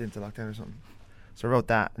like a month into lockdown or something. So I wrote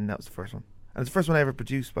that, and that was the first one. And it's the first one I ever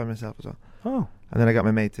produced by myself as well. Oh. And then I got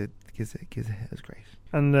my mate to give it. It was great.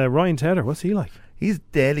 And Ryan Tedder, what's he like? He's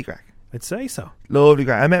deadly crack. I'd say so. Lovely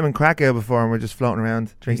crack. I met him in Krakow before, and we're just floating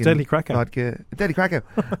around drinking. He's deadly Krakow. Vodka. Deadly Krakow.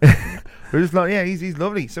 We're just floating. Yeah, he's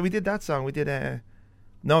lovely. So we did that song. We did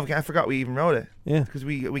Novocaine. I forgot we even wrote it. Yeah. Because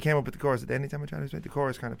we came up with the chorus at the anytime I try to the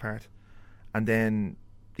chorus kind of part. And then,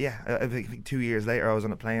 yeah, I think 2 years later I was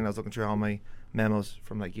on a plane. I was looking through all my memos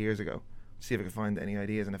from like years ago to see if I could find any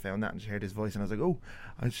ideas, and I found that and just heard his voice, and I was like, oh,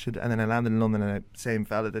 I should. And then I landed in London, and same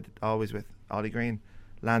fella that always with Ollie Green.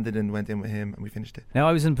 Landed and went in with him, and we finished it. Now,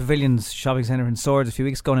 I was in Pavilions Shopping Centre in Swords a few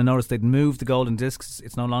weeks ago, and I noticed they'd moved the Golden Discs.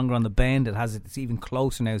 It's no longer on the bend. It's even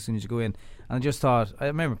closer now as soon as you go in. And I just thought, I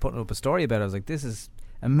remember putting up a story about it. I was like, this is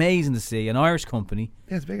amazing to see an Irish company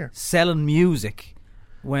it's bigger. Selling music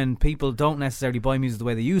when people don't necessarily buy music the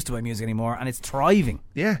way they used to buy music anymore, and it's thriving.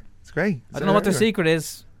 Yeah, it's great. I don't know what their secret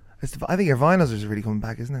is. I think your vinyls is really coming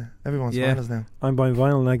back, isn't it? Everyone's vinyls now. I'm buying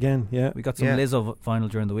vinyl again, yeah. We got some Lizzo vinyl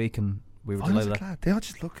during the week, and we were delighted. They all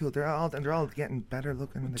just look cool. They're all getting better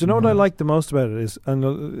looking. Do you know what I like the most about it is, and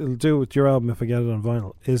it'll do with your album if I get it on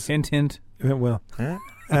vinyl, is... Hint. Well...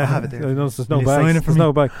 I have it there. There's no back. There's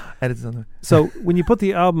no back. Edits on there. So when you put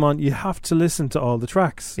the album on, you have to listen to all the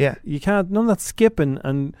tracks. Yeah. You can't, none of that skipping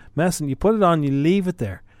and messing. You put it on, you leave it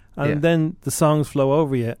there. And then the songs flow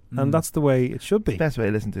over you. And that's the way it should be. Best way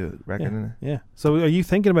to listen to a record, isn't it? Yeah. So are you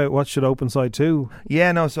thinking about what should open side 2?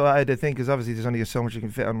 Yeah, no, so I had to think, because obviously there's only so much you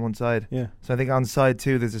can fit on one side. Yeah. So I think on side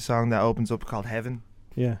 2 there's a song that opens up called Heaven.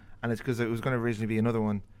 Yeah. And it's because it was going to originally be another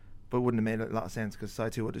one, but it wouldn't have made a lot of sense, because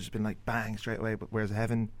side 2 would have just been like bang straight away, but whereas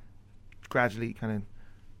Heaven gradually kind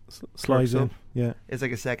of slides up. Yeah. It's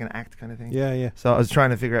like a second act kind of thing. Yeah. So I was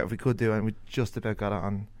trying to figure out if we could do it, and we just about got it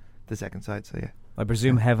on the second side, so yeah. I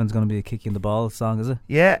presume Heaven's going to be a kick in the ball song, is it?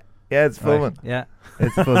 Yeah, it's full one. Yeah.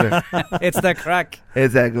 It's buzzer. It's that crack.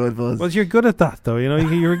 It's that good buzz. Well, you're good at that, though. You know,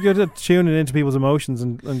 you're good at tuning into people's emotions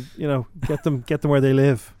and you know, get them where they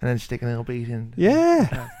live. And then sticking a little beat in.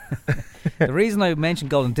 Yeah. The reason I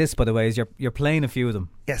mentioned Golden Disc, by the way, is you're playing a few of them.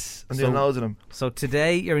 Yes, I'm doing loads of them. So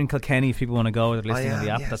today you're in Kilkenny if people want to go. They're listening on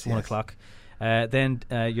the app. That's 1 o'clock. Then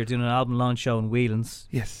you're doing an album launch show in Whelan's.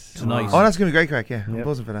 Yes. Tonight. Oh, that's going to be great crack, yeah. I'm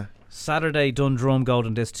buzzing for that. Saturday, Dundrum,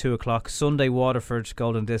 Golden Disc, 2 o'clock. Sunday, Waterford,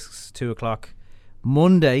 Golden Discs, 2 o'clock.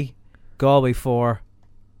 Monday, Galway, 4.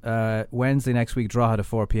 Wednesday next week, Drogheda at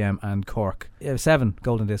 4 p.m. and Cork. 7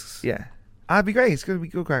 Golden Discs. Yeah. It'd be great. It's going to be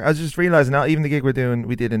good crack. I was just realising now, even the gig we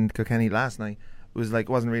did in Kilkenny last night, was like,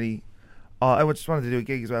 wasn't really... I just wanted to do a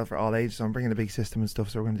gig as well for all ages, so I'm bringing a big system and stuff,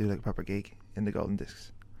 so we're going to do like a proper gig in the Golden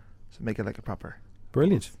Discs. So make it like a proper...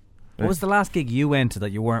 Brilliant. What was the last gig you went to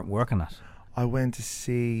that you weren't working at? I went to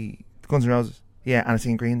see Guns N' Roses. Yeah, and I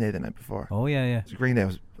seen Green Day the night before. Oh, yeah. So Green Day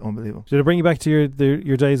was unbelievable. Did it bring you back to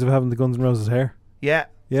your days of having the Guns N' Roses hair? Yeah.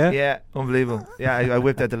 Yeah? Yeah, unbelievable. Yeah, I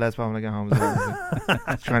whipped out the Les Paul when I got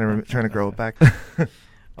home. trying to grow it back.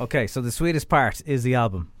 Okay, so the sweetest part is the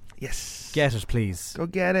album. Yes. Get it, please. Go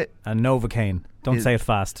get it. And Novocaine. Don't say it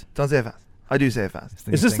fast. Don't say it fast. I do say it fast.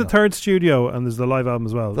 Is this the third studio and there's the live album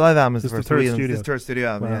as well? The live album is the third studio. This is the third studio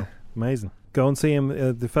album, wow. yeah. Amazing. Go and see him.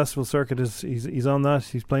 The festival circuit he's on that.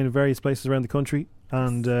 He's playing in various places around the country,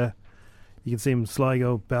 and you can see him in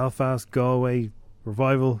Sligo, Belfast, Galway,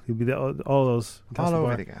 Revival. He'll be there, all those. All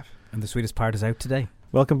over the gaff. And the sweetest part is out today.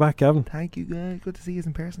 Welcome back, Gavin. Thank you, guys. Good to see you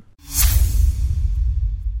in person.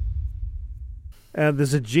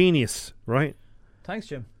 There's a genius, right? Thanks,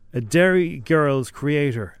 Jim. A Derry Girls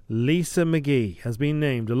creator, Lisa McGee, has been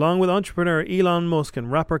named, along with entrepreneur Elon Musk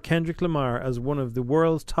and rapper Kendrick Lamar, as one of the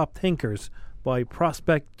world's top thinkers by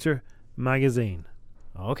Prospector magazine.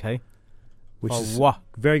 Okay. Which is what?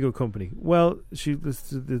 Very good company. Well,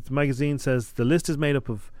 the magazine says the list is made up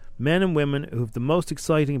of men and women who have the most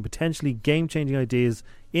exciting and potentially game-changing ideas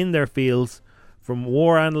in their fields, from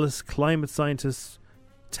war analysts, climate scientists,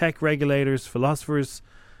 tech regulators, philosophers,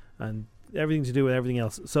 and everything to do with everything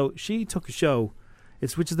else. So she took a show,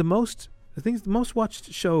 which is the most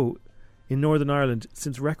watched show in Northern Ireland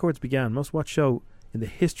since records began. Most watched show in the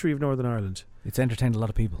history of Northern Ireland. It's entertained a lot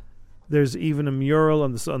of people. There's even a mural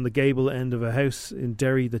on the gable end of a house in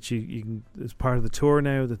Derry that you can, as part of the tour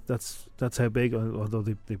now. That's how big. Although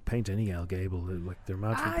they paint any old gable, like they're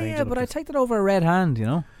mad for painting. Yeah, but I take that over a red hand, you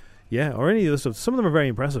know. Yeah, or any of this stuff. Some of them are very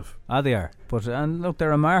impressive. They are. But and look,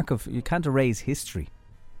 they're a mark of, you can't erase history.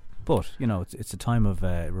 But you know, it's a time of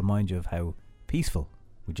remind you of how peaceful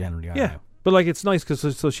we generally are. Yeah, now. But like it's nice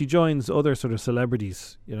because so she joins other sort of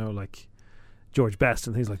celebrities, you know, like George Best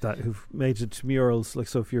and things like that, who've made it to murals. Like,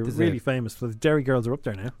 so if you're really famous, the Derry Girls are up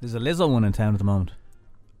there now. There's a Lizzo one in town at the moment.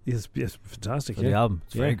 Yes, fantastic. For the album,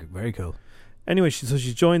 it's very good, very cool. Anyway, so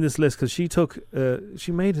she joined this list because she took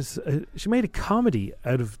she made a comedy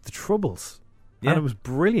out of the Troubles, and it was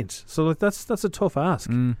brilliant. So like that's a tough ask.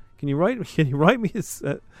 Can you write me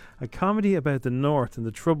a comedy about the North and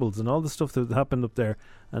the Troubles and all the stuff that happened up there,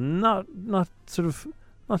 and not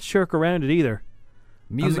shirk around it either.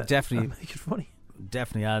 Music definitely make it funny.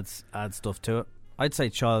 Definitely adds stuff to it. I'd say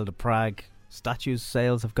Child of Prague statues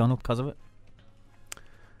sales have gone up because of it.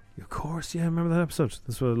 Of course, yeah, I remember that episode.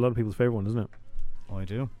 This was a lot of people's favourite one, isn't it? I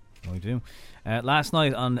do. Last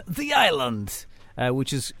night on The Island,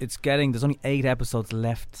 there's only 8 episodes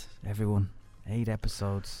left, everyone. 8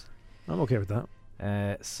 episodes. I'm okay with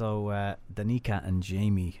that. So Danica and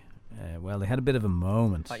Jamie, they had a bit of a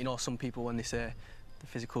moment. Like, some people, when they say the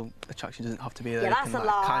physical attraction doesn't have to be there, yeah, they that's can a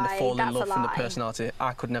lie. kind of fall in That's love a from the lie. personality.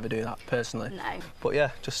 I could never do that personally. No. But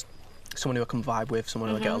yeah, just someone who I can vibe with,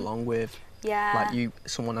 someone who I get along with. Yeah. Like you,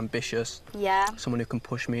 someone ambitious. Yeah. Someone who can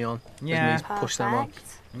push me on. Yeah. With me, push them on.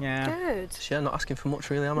 Yeah. Good. So yeah, not asking for much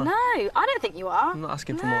really, am I? No, I don't think you are. I'm not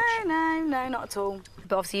asking for much. No, not at all.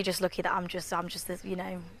 But obviously you're just lucky that I'm just this,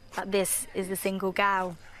 that this is the single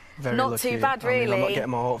gal. Very not lucky. too bad, really. I mean, I'm not getting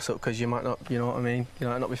my hopes up because you might not, you know what I mean? You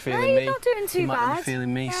might not be feeling me. No, you're not doing too you bad. might not be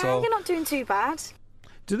feeling me, Yeah, so... you're not doing too bad.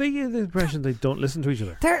 Do they get the impression they don't listen to each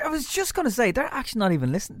other? I was just going to say, they're actually not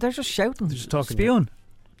even listening. They're just shouting. They're just talking. Spewing.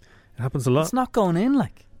 It happens a lot. It's not going in,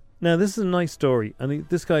 like. Now, this is a nice story, and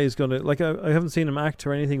this guy is going to... Like, I haven't seen him act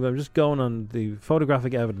or anything, but I'm just going on the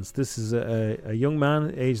photographic evidence. This is a young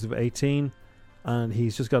man, aged of 18, and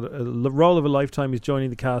he's just got a role of a lifetime. He's joining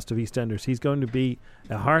the cast of EastEnders. He's going to be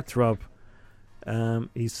a heartthrob.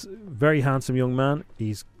 He's a very handsome young man.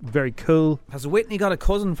 He's very cool. Has Whitney got a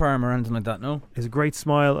cousin for him or anything like that? No. He's a great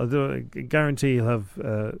smile. I guarantee he'll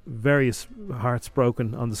have various hearts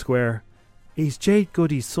broken on the square. He's Jade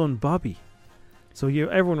Goody's son, Bobby. So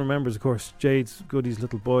everyone remembers, of course, Jade's Goody's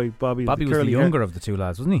little boy, Bobby. Bobby was the younger of the two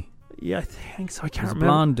lads, wasn't he? Yeah, I think so. I can't remember. remember.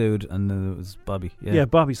 Blonde dude, and then it was Bobby. Yeah,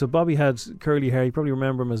 Bobby. So Bobby had curly hair. You probably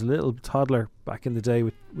remember him as a little toddler back in the day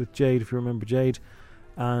with Jade, if you remember Jade.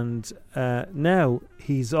 And now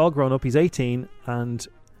he's all grown up. He's 18, and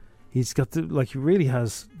he's got he really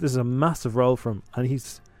has. This is a massive role for him. And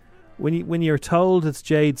he's when you're told it's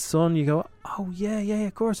Jade's son, you go, oh yeah,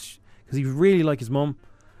 of course, because he's really like his mum.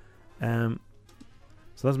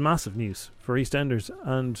 So that's massive news for EastEnders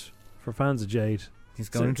and for fans of Jade. He's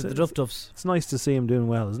going into the Duff Duffs. It's nice to see him doing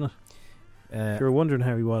well, isn't it? If you were wondering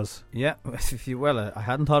how he was. Yeah, I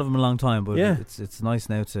hadn't thought of him in a long time, but yeah. It's nice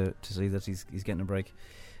now to see that he's getting a break.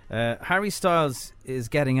 Harry Styles is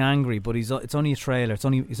getting angry, but it's only a trailer.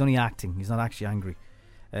 He's only acting. He's not actually angry.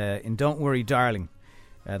 In Don't Worry, Darling,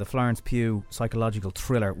 the Florence Pugh psychological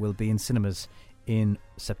thriller will be in cinemas in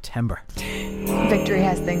September. Victory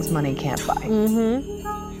has things money can't buy.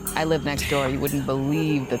 Mm-hmm. I live next door. You wouldn't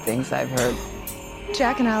believe the things I've heard.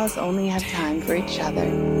 Jack and Alice only have time for each other.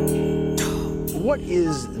 What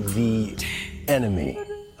is the enemy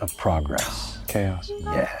of progress? Chaos.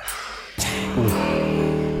 Yeah.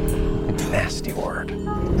 Nasty word.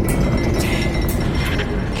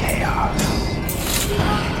 Chaos.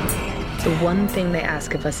 The one thing they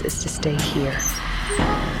ask of us is to stay here,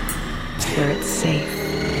 where it's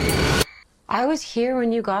safe. I was here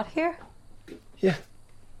when you got here? Yeah.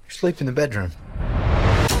 You sleep in the bedroom.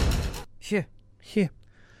 Yeah.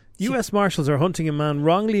 U.S. Marshals are hunting a man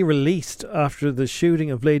wrongly released after the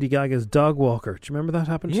shooting of Lady Gaga's dog walker. Do you remember that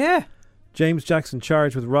happened? Yeah. James Jackson,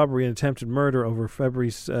 charged with robbery and attempted murder over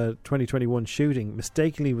February's 2021 shooting,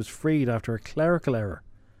 mistakenly was freed after a clerical error.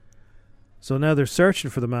 So now they're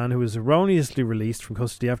searching for the man who was erroneously released from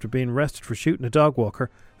custody after being arrested for shooting a dog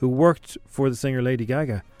walker who worked for the singer Lady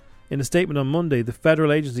Gaga. In a statement on Monday, the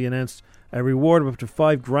federal agency announced a reward of up to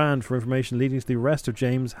 $5,000 for information leading to the arrest of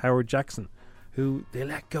James Howard Jackson, who they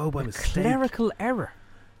let go by mistake. Clerical error.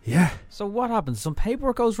 Yeah. So what happens? Some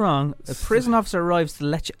paperwork goes wrong. A prison officer arrives to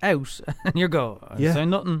let you out, and you go, I'm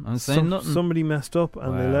saying nothing. Somebody messed up,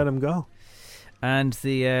 and they let him go. And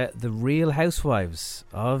the Real Housewives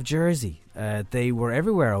of Jersey, they were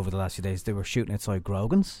everywhere over the last few days. They were shooting outside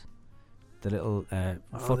Grogan's, the little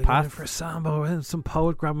footpath. For a sambo, some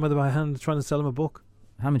poet grabbing him by the hand, trying to sell him a book.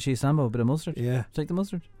 Ham and cheese sambo, a bit of mustard. Yeah. Take the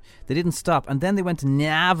mustard. They didn't stop, and then they went to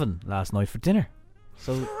Navan last night for dinner.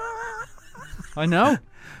 So I know.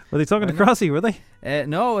 Were they talking to Crossy? Were they?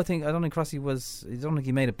 No, I don't think Crossy was. I don't think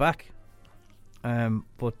he made it back.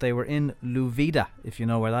 But they were in Luvida, if you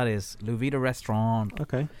know where that is. Luvida Restaurant.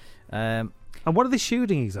 Okay. And what are they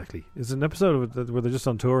shooting exactly? Is it an episode of where they're just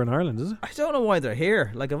on tour in Ireland, is it? I don't know why they're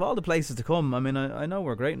here. Like, of all the places to come, I mean, I know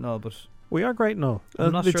we're great and all, but... We are great and all.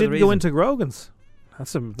 I'm not they sure didn't the go reason. into Grogan's.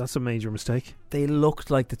 That's a major mistake. They looked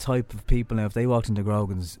like the type of people now, if they walked into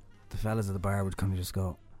Grogan's, the fellas at the bar would kind of just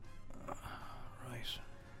go, right,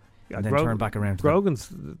 and then Grog- turn back around to Grogan's,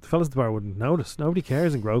 the fellas at the bar wouldn't notice. Nobody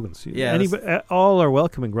cares in Grogan's. Yeah, all are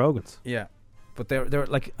welcome in Grogan's. Yeah. But they're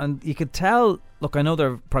like, and you could tell, look, I know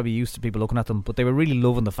they're probably used to people looking at them, but they were really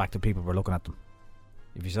loving the fact that people were looking at them.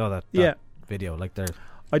 If you saw that video, like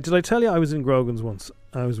did I tell you I was in Grogan's once?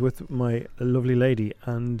 I was with my lovely lady,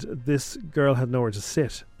 and this girl had nowhere to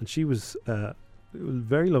sit, and she was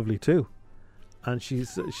very lovely too. And she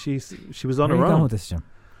was on Where her are you going own. with this, Jim?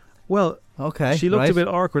 Well, okay, she looked right. a bit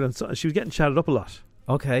awkward, and so she was getting chatted up a lot.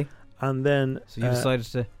 Okay. And then So you decided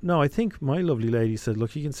to... No, I think my lovely lady said,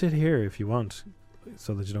 look, you can sit here if you want,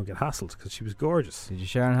 so that you don't get hassled, because she was gorgeous. Did you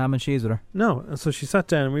share a ham and cheese with her? No, and so she sat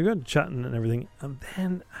down and we went chatting and everything, and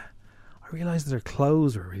then I realised that her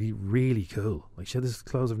clothes were really, really cool. Like, she had this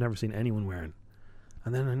clothes I've never seen anyone wearing.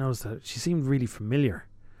 And then I noticed that she seemed really familiar.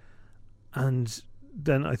 And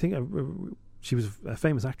then I think she was a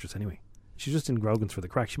famous actress anyway. She was just in Grogan's for the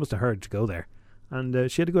crack. She must have heard to go there. And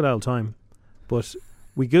she had a good old time. But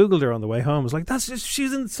we Googled her on the way home. I was like, she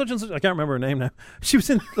was in such and such. I can't remember her name now. She was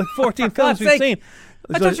in like 14 films we've seen.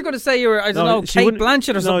 I thought you were going to say you were, I don't know, she Kate wouldn't-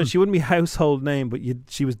 Blanchett or something. No, she wouldn't be household name, but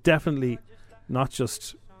she was definitely not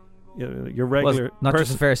just your regular not person.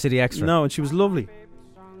 just a Fair City extra. No, and she was lovely.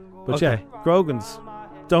 But Okay. yeah, Grogan's.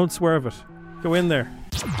 Don't swerve it. Go in there.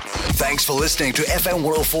 Thanks for listening to FM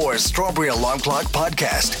 104's Strawberry Alarm Clock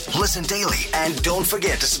podcast. Listen daily and don't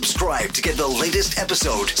forget to subscribe to get the latest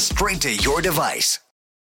episode straight to your device.